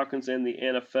about the Falcons and the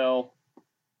NFL.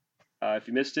 If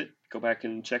you missed it, go back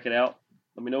and check it out.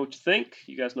 Let me know what you think.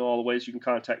 You guys know all the ways you can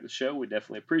contact the show. We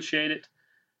definitely appreciate it.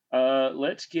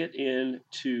 Let's get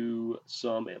into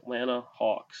some Atlanta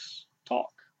Hawks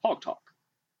talk. Hawk talk.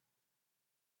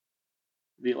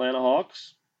 The Atlanta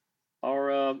Hawks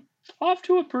are off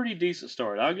to a pretty decent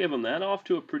start. I'll give them that. Off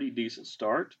to a pretty decent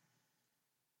start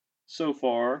so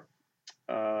far.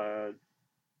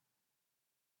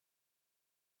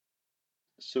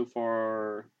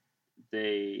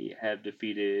 They have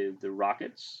defeated the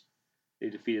Rockets. They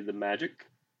defeated the Magic.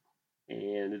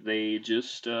 And they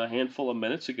just a handful of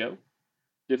minutes ago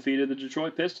defeated the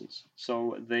Detroit Pistons.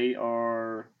 So they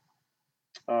are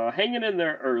hanging in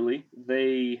there early.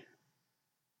 They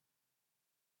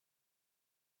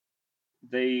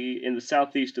in the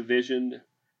Southeast Division,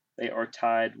 they are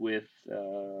tied with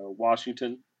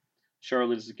Washington.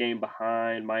 Charlotte is a game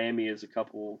behind. Miami is a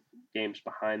couple games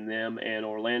behind them, and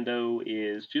Orlando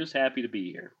is just happy to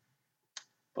be here.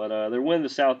 But they're winning the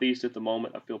Southeast at the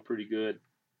moment. I feel pretty good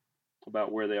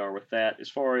about where they are with that. As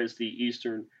far as the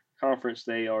Eastern Conference,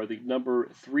 they are the number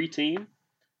 3 team.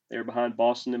 They're behind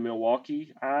Boston and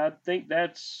Milwaukee. I think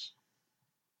that's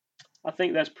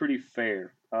pretty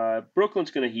fair.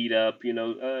 Brooklyn's going to heat up.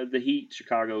 The Heat,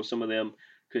 Chicago, some of them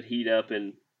could heat up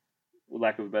and,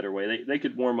 lack of a better way, they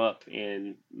could warm up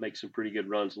and make some pretty good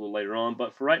runs a little later on.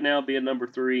 But for right now, being number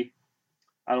 3,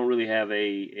 I don't really have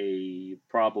a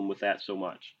problem with that so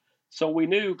much. So we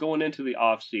knew going into the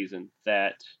offseason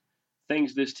that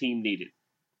things this team needed.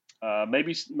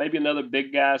 Maybe another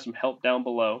big guy, some help down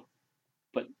below.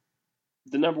 But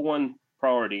the number one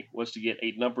priority was to get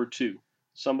a number 2,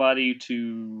 somebody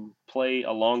to play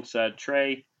alongside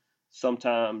Trey,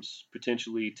 sometimes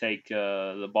potentially take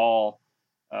the ball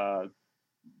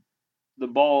the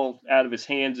ball out of his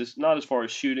hands, is not as far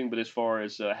as shooting, but as far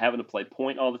as having to play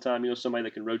point all the time. Somebody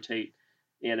that can rotate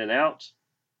in and out.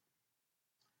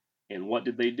 And what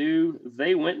did they do?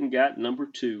 They went and got number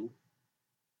 2,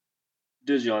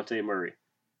 DeJounte Murray.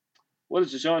 What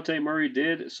has DeJounte Murray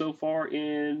did so far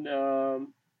in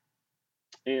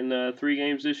 3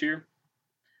 games this year?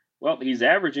 Well, he's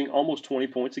averaging almost 20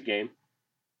 points a game.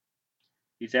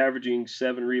 He's averaging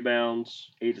 7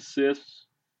 rebounds, 8 assists,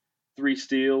 3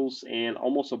 steals, and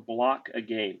almost a block a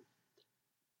game.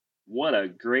 What a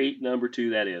great number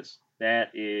 2 that is.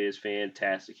 That is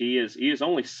fantastic. He is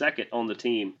only second on the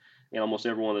team in almost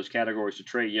every one of those categories to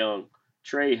Trae Young.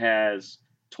 Trae has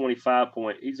 25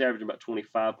 points. He's averaging about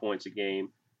 25 points a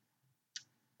game.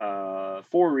 4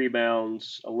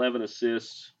 rebounds, 11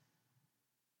 assists,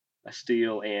 a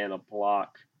steal, and a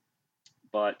block.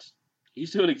 But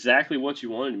he's doing exactly what you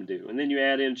wanted him to do. And then you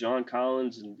add in John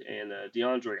Collins and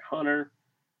DeAndre Hunter,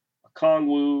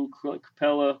 Okongwu, Clint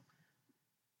Capella.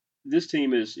 This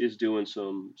team is doing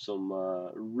some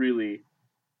really,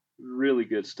 really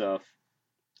good stuff.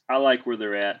 I like where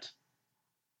they're at.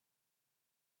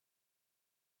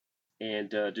 And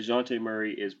DeJounte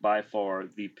Murray is by far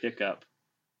the pickup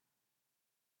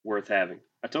worth having.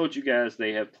 I told you guys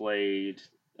they have played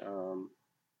 3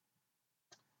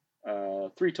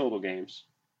 total games.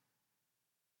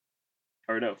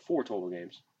 Or no, 4 total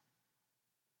games.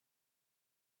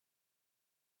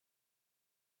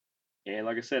 And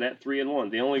like I said, at 3-1.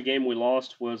 The only game we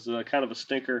lost was kind of a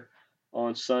stinker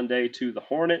on Sunday to the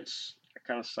Hornets. It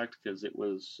kind of sucked because it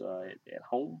was at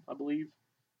home, I believe.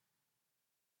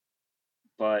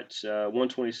 But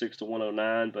 126 to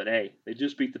 109. But hey, they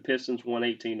just beat the Pistons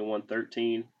 118 to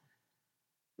 113.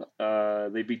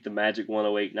 They beat the Magic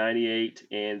 108-98,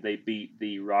 and they beat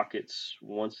the Rockets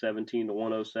 117 to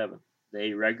 107.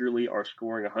 They regularly are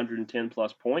scoring 110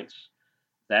 plus points.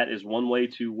 That is one way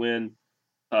to win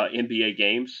NBA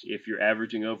games. If you're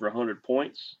averaging over 100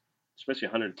 points, especially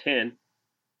 110,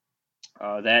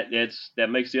 that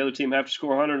makes the other team have to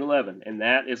score 111, and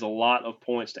that is a lot of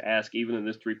points to ask even in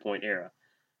this 3-point era.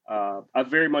 I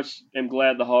very much am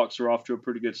glad the Hawks are off to a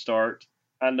pretty good start.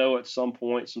 I know at some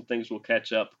point some things will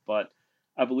catch up, but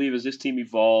I believe as this team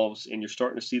evolves and you're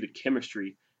starting to see the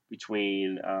chemistry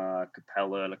between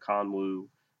Capella and Okongwu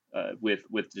with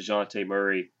DeJounte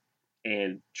Murray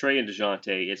and Trae and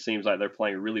DeJounte, it seems like they're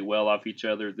playing really well off each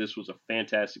other. This was a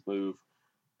fantastic move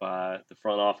by the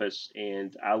front office,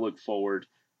 and I look forward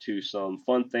to some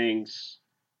fun things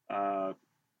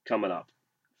coming up.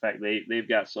 In fact, they've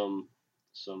got some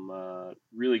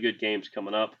really good games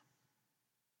coming up,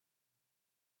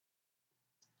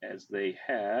 as they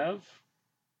have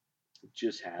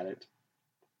just had it.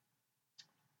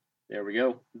 There we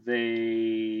go.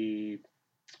 They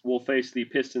will face the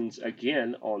Pistons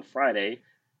again on Friday,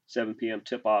 7 p.m.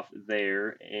 tip-off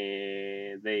there,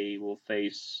 and they will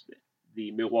face the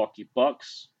Milwaukee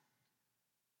Bucks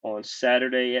on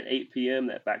Saturday at 8 p.m.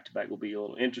 That back-to-back will be a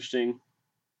little interesting.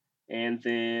 And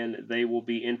then they will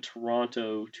be in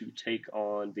Toronto to take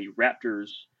on the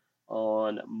Raptors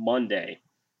on Monday.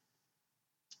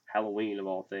 Halloween of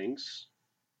all things.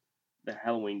 The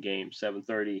Halloween game,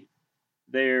 7:30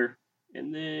 there.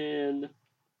 And then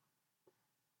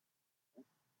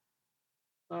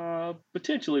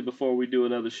potentially before we do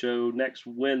another show, next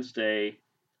Wednesday,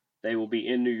 they will be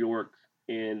in New York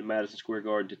in Madison Square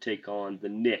Garden to take on the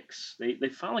Knicks. They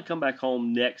finally come back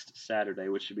home next Saturday,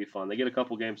 which should be fun. They get a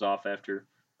couple days off after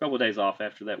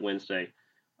that Wednesday.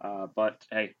 But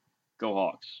hey, go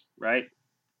Hawks, right?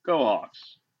 Go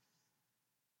Hawks.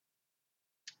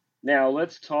 Now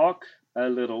let's talk a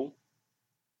little.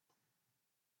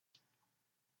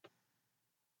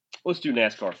 Let's do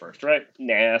NASCAR first, right?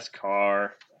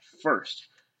 NASCAR first.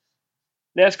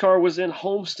 NASCAR was in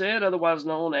Homestead, otherwise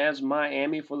known as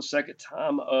Miami, for the second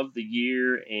time of the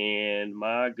year, and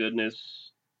my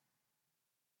goodness,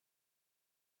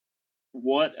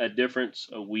 what a difference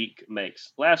a week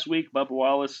makes. Last week, Bubba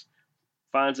Wallace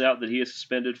finds out that he is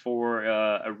suspended for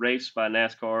a race by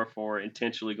NASCAR for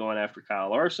intentionally going after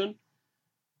Kyle Larson.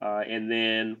 And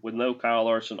then with no Kyle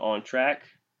Larson on track,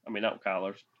 not Kyle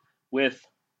Larson, with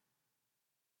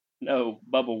no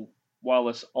Bubba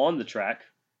Wallace on the track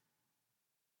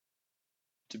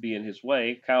to be in his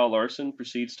way, Kyle Larson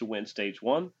proceeds to win Stage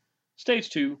 1, Stage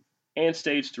 2, and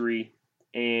Stage 3,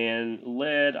 and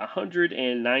led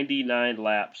 199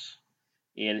 laps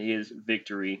in his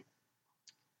victory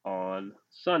on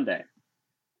Sunday.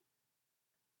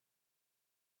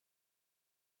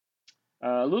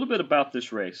 A little bit about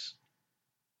this race.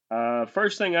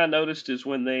 First thing I noticed is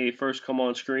when they first come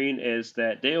on screen is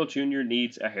that Dale Jr.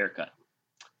 needs a haircut.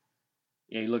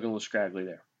 Yeah, he's looking a little scraggly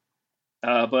there.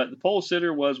 But the pole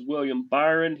sitter was William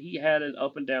Byron. He had an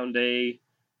up and down day,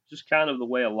 just kind of the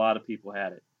way a lot of people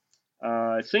had it.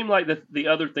 It seemed like the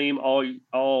other theme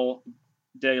all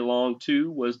day long too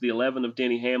was the 11 of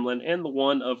Denny Hamlin and the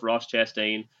 1 of Ross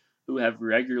Chastain, who have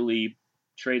regularly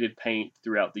traded paint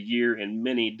throughout the year in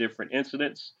many different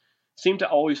incidents. Seem to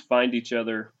always find each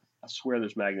other. I swear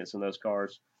there's magnets in those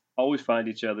cars. Always find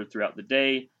each other throughout the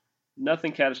day.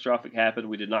 Nothing catastrophic happened.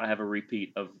 We did not have a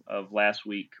repeat of last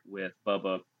week with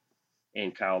Bubba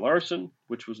and Kyle Larson,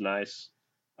 which was nice.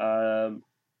 Um,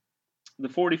 the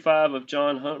 45 of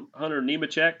John Hunter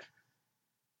Nemechek,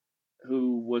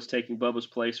 who was taking Bubba's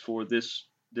place for this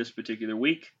particular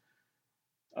week,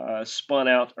 spun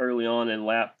out early on in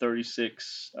lap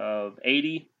 36 of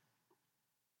 80.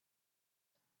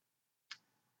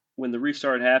 When the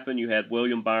restart happened, you had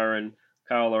William Byron,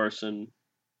 Kyle Larson,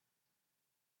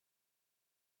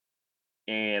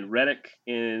 and Reddick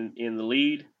in the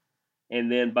lead.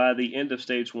 And then by the end of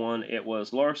stage one, it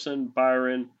was Larson,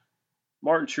 Byron,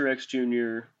 Martin Truex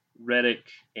Jr., Reddick,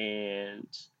 and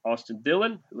Austin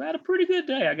Dillon, who had a pretty good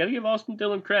day. I got to give Austin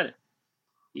Dillon credit.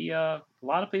 A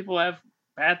lot of people have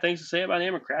bad things to say about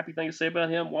him or crappy things to say about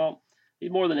him. Well, he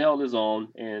more than held his own,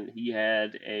 and he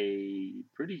had a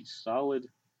pretty solid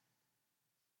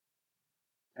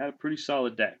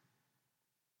day.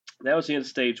 That was the end of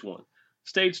stage one.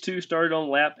 Stage two started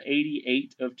on lap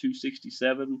 88 of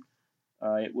 267.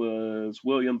 It was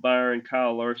William Byron,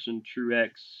 Kyle Larson,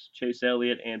 Truex, Chase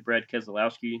Elliott, and Brad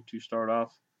Keselowski to start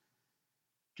off,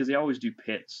 because they always do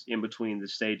pits in between the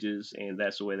stages, and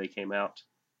that's the way they came out.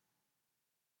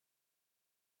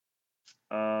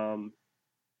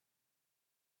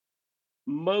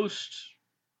 Most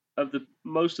of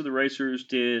the racers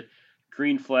did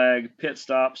green flag pit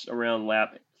stops around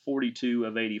lap 42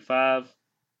 of 85.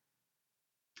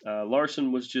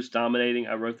 Larson was just dominating.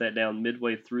 I wrote that down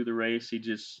midway through the race. He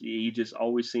just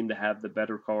always seemed to have the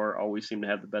better car, always seemed to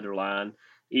have the better line,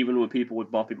 even when people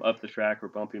would bump him up the track or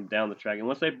bump him down the track. And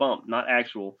once they bump, not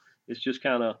actual, it's just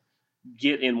kind of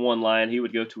get in one line, he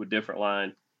would go to a different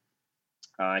line.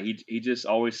 He just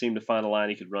always seemed to find a line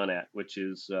he could run at, which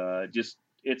is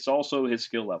it's also his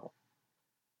skill level.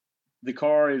 The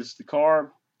car is the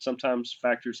car. Sometimes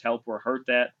factors help or hurt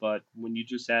that, but when you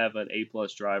just have an A+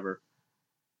 driver,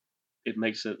 it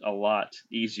makes it a lot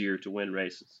easier to win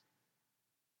races.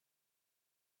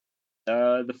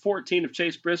 The 14 of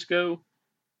Chase Briscoe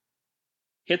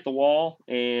hit the wall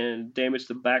and damaged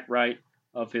the back right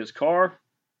of his car.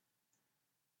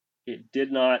 It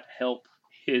did not help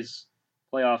his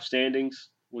playoff standings.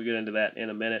 We'll get into that in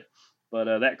a minute.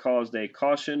 But that caused a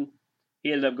caution.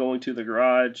 He ended up going to the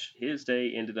garage. His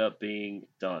day ended up being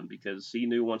done because he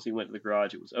knew once he went to the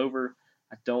garage it was over.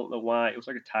 I don't know why. It was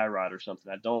like a tie rod or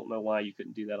something. I don't know why you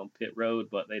couldn't do that on pit road,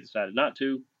 but they decided not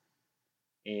to.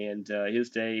 And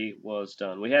his day was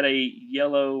done. We had a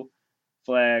yellow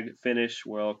flag finish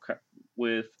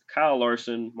with Kyle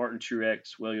Larson, Martin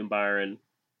Truex, William Byron,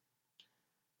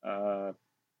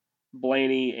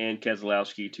 Blaney, and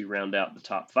Keselowski to round out the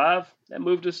top five. That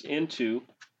moved us into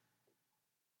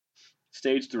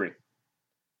stage three,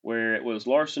 where it was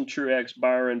Larson, Truex,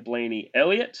 Byron, Blaney,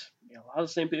 Elliott. A lot of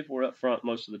the same people were up front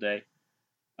most of the day.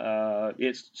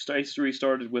 Stage three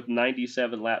started with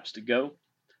 97 laps to go.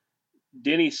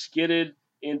 Denny skidded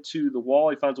into the wall.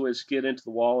 He finds a way to skid into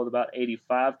the wall with about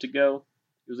 85 to go.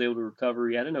 He was able to recover.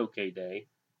 He had an okay day.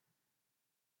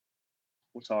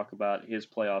 We'll talk about his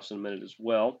playoffs in a minute as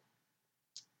well.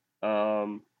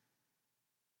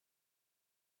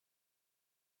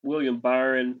 William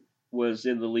Byron was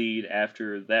in the lead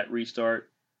after that restart.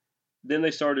 Then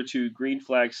they started to green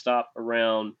flag stop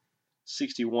around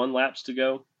 61 laps to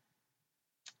go,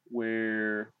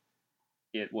 where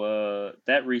it was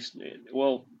that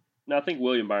well, no, I think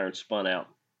William Byron spun out.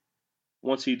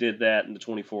 Once he did that in the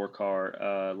 24 car,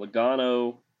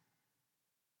 Logano,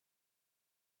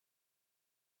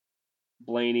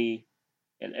 Blaney,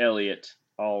 and Elliott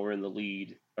all were in the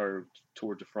lead or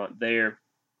towards the front there.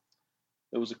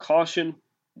 There was a caution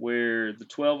where the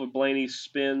 12 of Blaney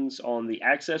spins on the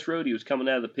access road. He was coming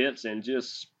out of the pits and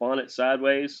just spun it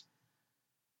sideways.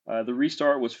 The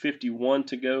restart was 51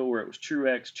 to go, where it was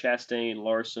Truex, Chastain,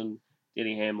 Larson,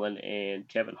 Denny Hamlin, and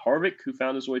Kevin Harvick who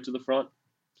found his way to the front.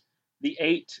 The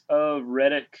 8 of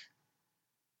Reddick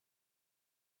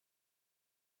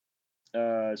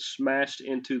smashed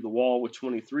into the wall with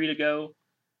 23 to go.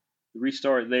 The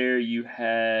restart there, you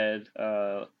had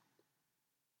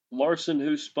Larson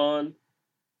who spun,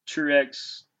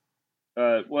 Truex.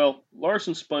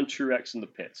 Larson spun Truex in the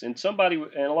pits, and a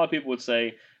lot of people would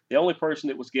say the only person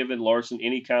that was giving Larson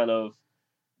any kind of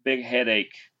big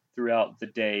headache throughout the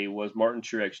day was Martin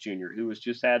Truex Jr., who has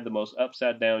just had the most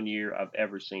upside down year I've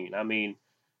ever seen. I mean,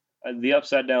 the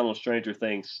upside down on Stranger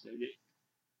Things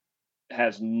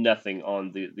has nothing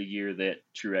on the year that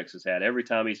Truex has had. Every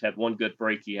time he's had one good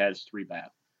break, he has three bad.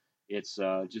 It's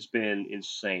just been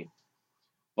insane.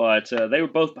 But they were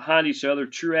both behind each other.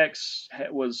 Truex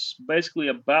was basically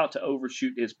about to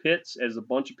overshoot his pits as a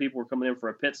bunch of people were coming in for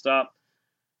a pit stop.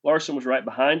 Larson was right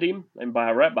behind him, and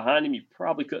by right behind him, you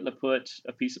probably couldn't have put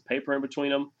a piece of paper in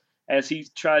between them. As he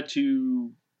tried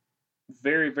to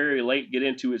very, very late get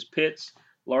into his pits,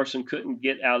 Larson couldn't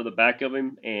get out of the back of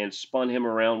him and spun him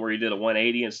around where he did a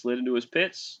 180 and slid into his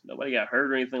pits. Nobody got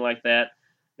hurt or anything like that.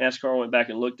 NASCAR went back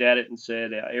and looked at it and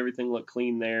said everything looked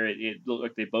clean there. It looked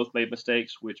like they both made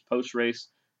mistakes, which post-race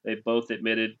they both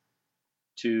admitted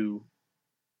to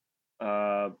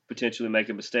potentially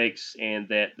making mistakes, and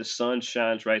that the sun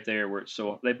shines right there where it's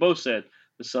so. They both said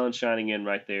the sun shining in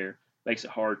right there makes it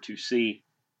hard to see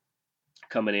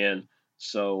coming in.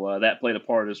 So that played a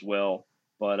part as well.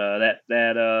 But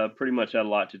that pretty much had a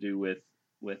lot to do with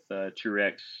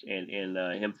Truex and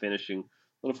him finishing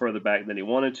a little further back than he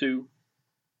wanted to.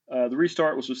 The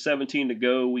restart was with 17 to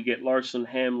go. We get Larson,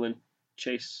 Hamlin,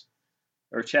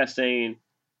 Chastain,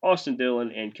 Austin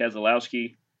Dillon, and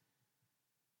Keselowski.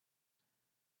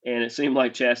 And it seemed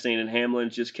like Chastain and Hamlin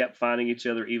just kept finding each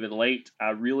other even late. I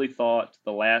really thought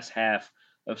the last half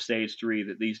of Stage 3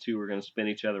 that these two were going to spin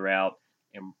each other out,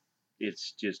 and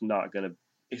it's just not going to.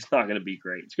 It's not going to be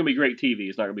great. It's going to be great TV.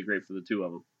 It's not going to be great for the two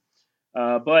of them.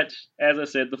 But as I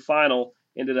said, the final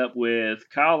ended up with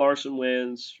Kyle Larson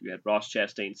wins. You had Ross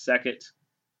Chastain second.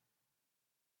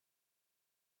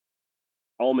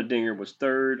 Allmendinger was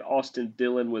third. Austin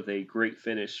Dillon with a great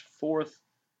finish fourth.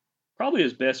 Probably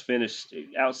his best finish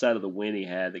outside of the win he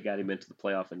had that got him into the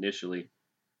playoff initially.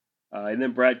 And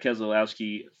then Brad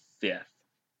Keselowski fifth.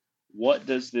 What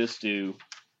does this do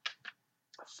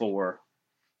for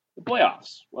the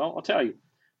playoffs? Well, I'll tell you.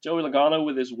 Joey Logano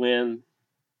with his win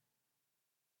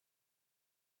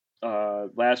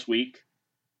last week,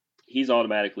 he's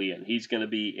automatically in. He's going to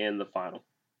be in the final.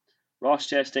 Ross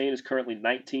Chastain is currently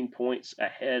 19 points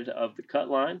ahead of the cut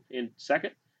line in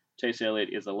second. Chase Elliott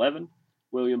is 11.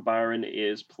 William Byron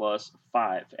is plus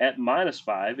 5. At minus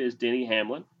 5 is Denny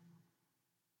Hamlin,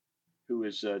 who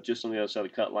is just on the other side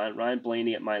of the cut line. Ryan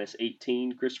Blaney at minus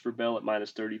 18. Christopher Bell at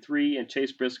minus 33. And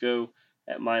Chase Briscoe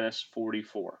at minus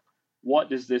 44. What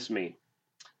does this mean?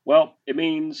 Well, it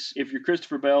means if you're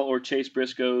Christopher Bell or Chase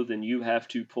Briscoe, then you have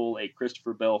to pull a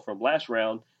Christopher Bell from last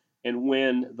round and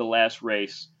win the last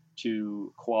race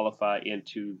to qualify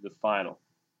into the final,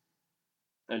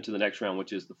 into the next round,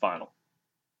 which is the final.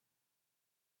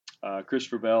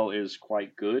 Christopher Bell is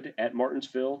quite good at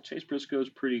Martinsville. Chase Briscoe is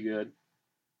pretty good.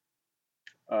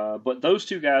 But those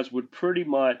two guys would pretty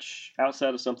much,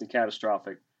 outside of something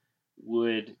catastrophic,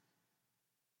 would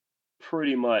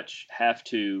pretty much have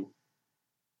to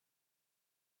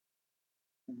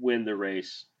win the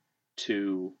race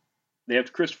they have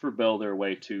to Christopher Bell their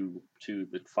way to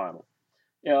the final.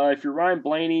 If you're Ryan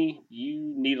Blaney,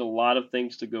 you need a lot of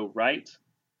things to go right.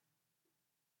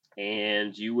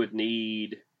 And you would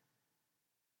need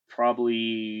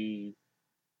probably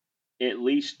at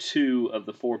least two of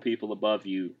the four people above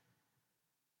you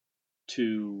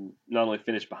to not only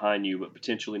finish behind you, but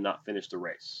potentially not finish the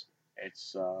race.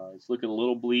 It's looking a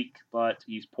little bleak, but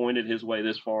he's pointed his way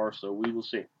this far, so we will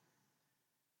see.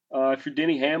 If you're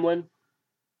Denny Hamlin,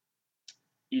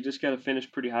 you just got to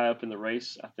finish pretty high up in the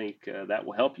race. I think that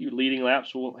will help you. Leading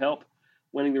laps will help.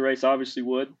 Winning the race obviously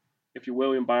would. If you're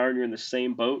William Byron, you're in the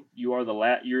same boat. You're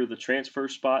the transfer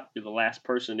spot. You're the last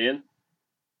person in.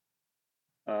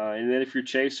 And then if you're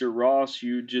Chase or Ross,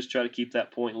 you just try to keep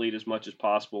that point lead as much as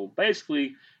possible.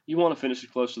 Basically, you want to finish as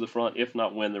close to the front, if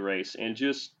not win the race. And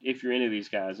just if you're any of these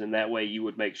guys, and that way you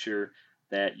would make sure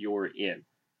that you're in.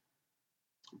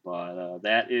 But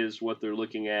that is what they're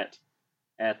looking at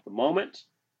the moment.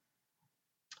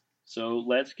 So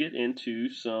let's get into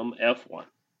some F1.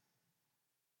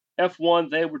 F1,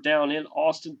 they were down in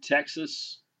Austin,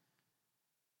 Texas,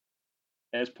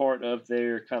 as part of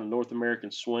their kind of North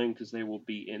American swing, because they will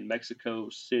be in Mexico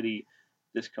City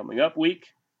this coming up week.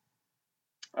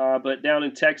 But down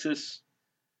in Texas,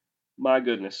 my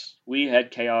goodness, we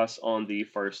had chaos on the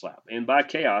first lap. And by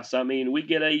chaos, I mean we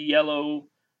get a yellow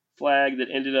flag that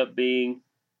ended up being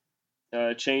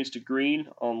changed to green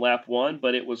on lap 1,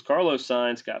 but it was Carlos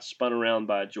Sainz got spun around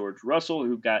by George Russell,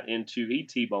 who he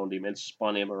T-boned him and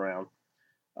spun him around.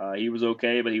 He was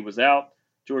okay, but he was out.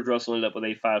 George Russell ended up with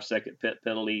a 5-second pit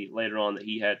penalty later on that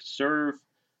he had to serve.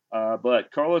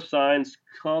 But Carlos Sainz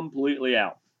completely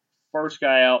out. First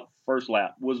guy out, first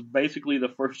lap. Was basically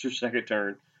the first or second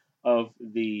turn. of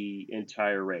the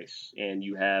entire race, and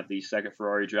you have the second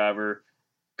Ferrari driver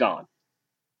gone.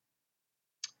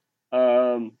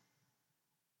 Um,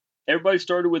 Everybody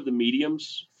started with the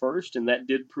mediums first, and that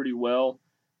did pretty well.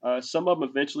 Some of them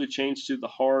eventually changed to the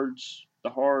hard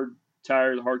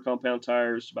compound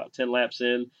tires about 10 laps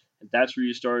in, and that's where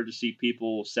you started to see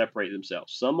people separate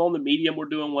themselves. Some on the medium were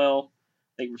doing well.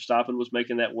 I think Verstappen was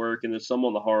making that work, and then some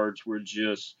on the hards were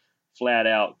just flat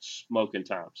out smoking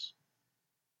times.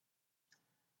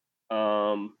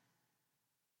 Um,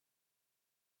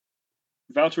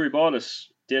 Valtteri Bottas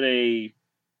did a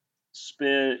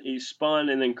spin. He spun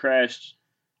and then crashed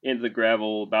into the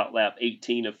gravel about lap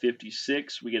 18 of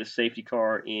 56. We get a safety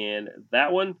car in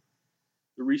that one.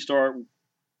 The restart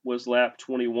was lap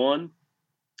 21.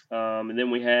 And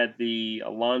then we had the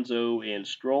Alonso and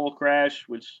Stroll crash,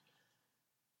 which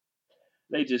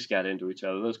they just got into each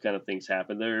other. Those kind of things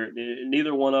happen.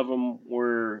 Neither one of them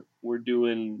were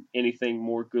doing anything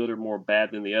more good or more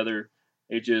bad than the other.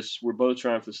 They just were both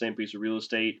trying for the same piece of real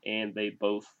estate, and they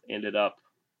both ended up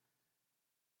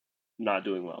not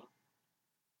doing well.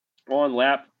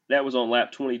 That was on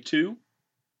lap 22.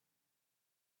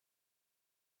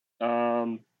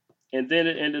 And then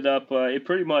it ended up, it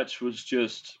pretty much was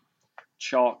just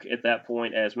chalk at that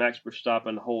point as Max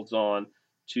Verstappen holds on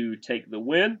to take the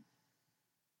win.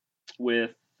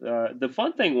 With the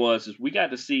fun thing is we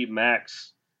got to see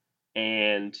Max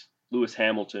and Lewis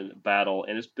Hamilton battle,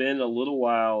 and it's been a little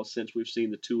while since we've seen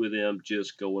the two of them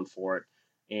just going for it,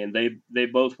 and they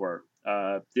both were.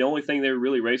 The only thing they were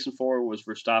really racing for was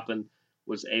Verstappen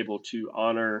was able to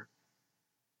honor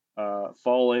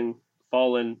fallen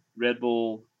Red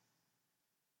Bull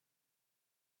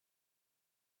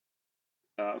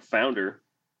founder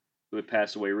who had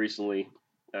passed away recently,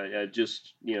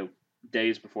 just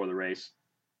days before the race,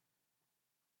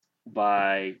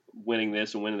 by winning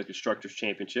this and winning the constructors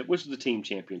championship, which is the team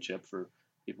championship for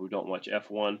people who don't watch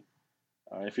F1.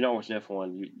 If you're not watching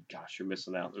F1, you're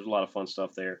missing out. There's a lot of fun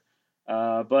stuff there.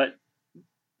 But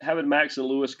having Max and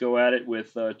Lewis go at it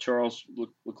with Charles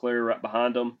Leclerc right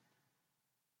behind them,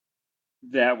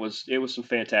 it was some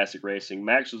fantastic racing.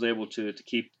 Max was able to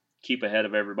keep ahead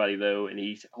of everybody though, and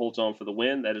he holds on for the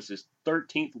win. That is his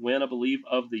 13th win, I believe,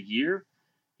 of the year.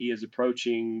 He is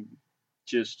approaching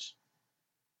just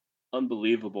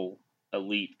unbelievable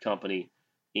elite company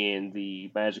in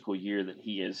the magical year that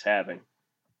he is having.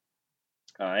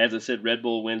 As I said, Red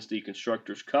Bull wins the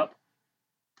Constructors' Cup,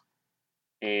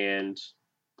 and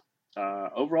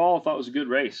overall, I thought it was a good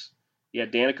race. You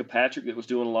had Danica Patrick that was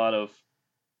doing a lot of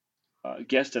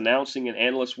guest announcing and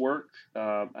analyst work.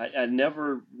 I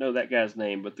never know that guy's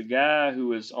name, but the guy who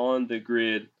was on the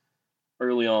grid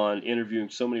early on interviewing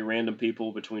so many random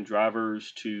people, between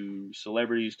drivers to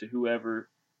celebrities to whoever.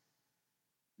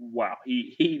 Wow,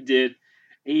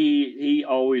 he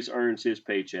always earns his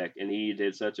paycheck, and he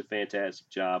did such a fantastic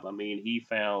job. I mean, he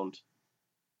found,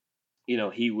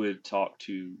 he would talk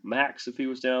to Max if he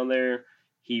was down there.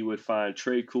 He would find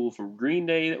Trey Cool from Green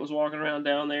Day that was walking around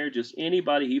down there. Just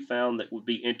anybody he found that would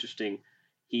be interesting,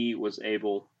 he was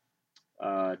able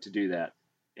to do that.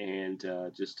 And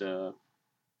just a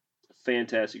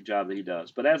fantastic job that he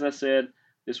does. But as I said,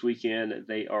 this weekend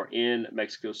they are in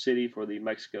Mexico City for the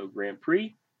Mexico Grand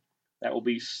Prix. That will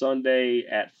be Sunday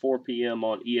at 4 p.m.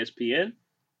 on ESPN.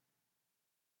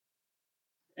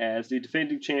 As the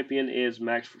defending champion is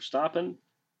Max Verstappen.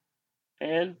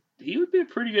 And he would be a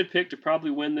pretty good pick to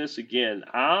probably win this again.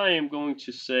 I am going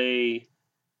to say,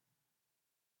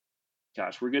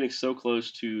 gosh, we're getting so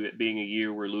close to it being a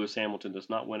year where Lewis Hamilton does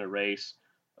not win a race.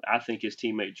 But I think his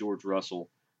teammate George Russell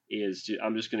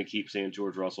I'm just going to keep saying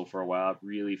George Russell for a while. I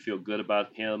really feel good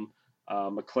about him.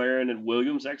 McLaren and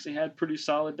Williams actually had pretty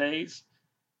solid days.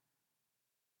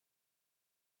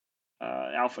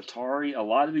 AlphaTauri, a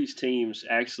lot of these teams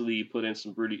actually put in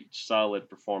some pretty solid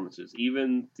performances.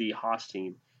 Even the Haas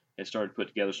team has started to put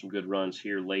together some good runs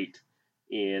here late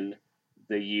in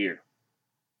the year.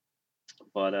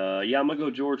 But I'm going to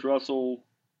go George Russell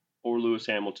or Lewis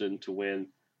Hamilton to win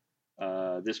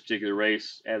this particular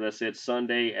race. As I said,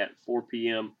 Sunday at 4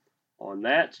 p.m. on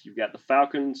that. You've got the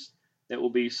Falcons. That will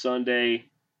be Sunday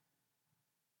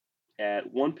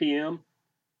at 1 p.m.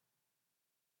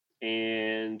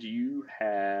 And you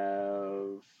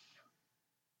have,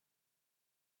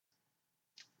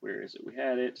 where is it? We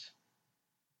had it.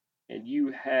 And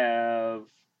you have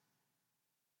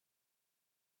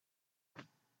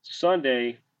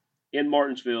Sunday in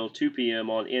Martinsville, 2 p.m.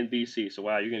 on NBC. So,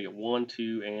 wow, you're going to get 1,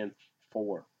 2, and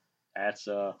 4. That's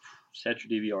set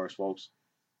your DVRs, folks,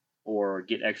 or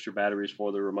get extra batteries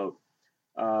for the remote.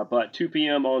 But 2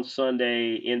 p.m. on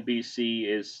Sunday, NBC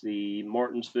is the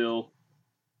Martinsville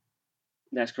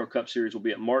NASCAR Cup Series will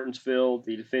be at Martinsville.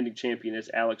 The defending champion is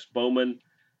Alex Bowman.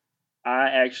 I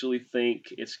actually think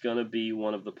it's going to be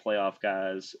one of the playoff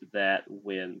guys that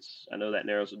wins. I know that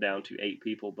narrows it down to 8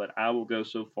 people, but I will go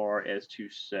so far as to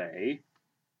say,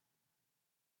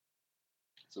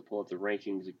 so pull up the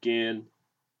rankings again.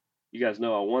 You guys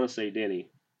know I want to say Denny,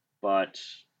 but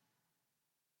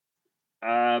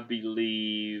I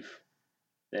believe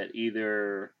that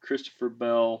either Christopher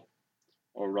Bell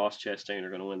or Ross Chastain are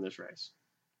going to win this race.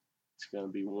 It's going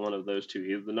to be one of those two,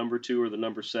 either the number 2 or the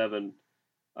number 7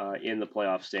 in the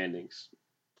playoff standings.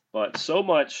 But so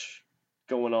much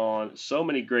going on, so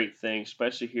many great things,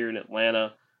 especially here in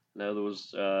Atlanta. I know there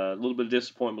was a little bit of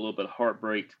disappointment, a little bit of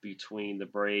heartbreak between the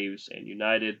Braves and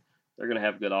United. They're going to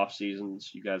have good off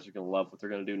seasons. You guys are going to love what they're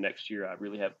going to do next year. I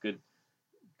really have good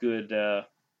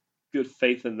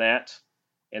faith in that,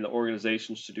 and the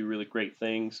organizations to do really great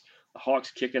things. The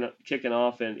Hawks kicking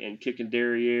off and kicking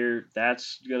derriere.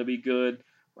 That's going to be good.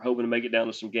 We're hoping to make it down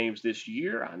to some games this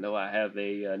year. I know I have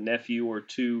a nephew or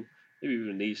two, maybe even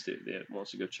a niece that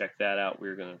wants to go check that out.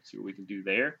 We're going to see what we can do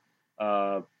there.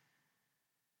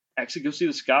 Actually, go see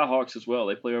the Skyhawks as well.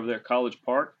 They play over there at College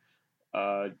Park.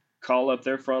 Call up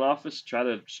their front office. Try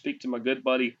to speak to my good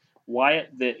buddy Wyatt,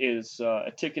 that is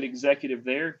a ticket executive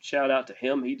there. Shout out to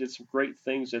him. He did some great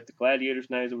things at the Gladiators.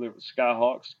 Now he's over there with the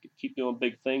Skyhawks. Keep doing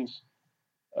big things,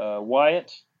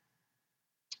 Wyatt.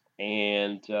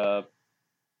 And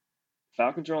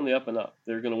Falcons are on the up and up.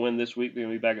 They're going to win this week. They're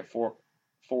going to be back at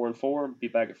 4-4, be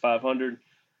back at 500.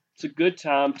 It's a good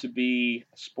time to be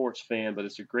a sports fan, but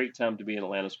it's a great time to be an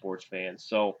Atlanta sports fan.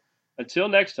 So until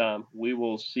next time, we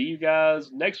will see you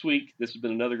guys next week. This has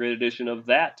been another great edition of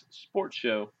That Sports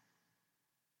Show.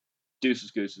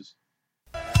 Deuces, Gooses.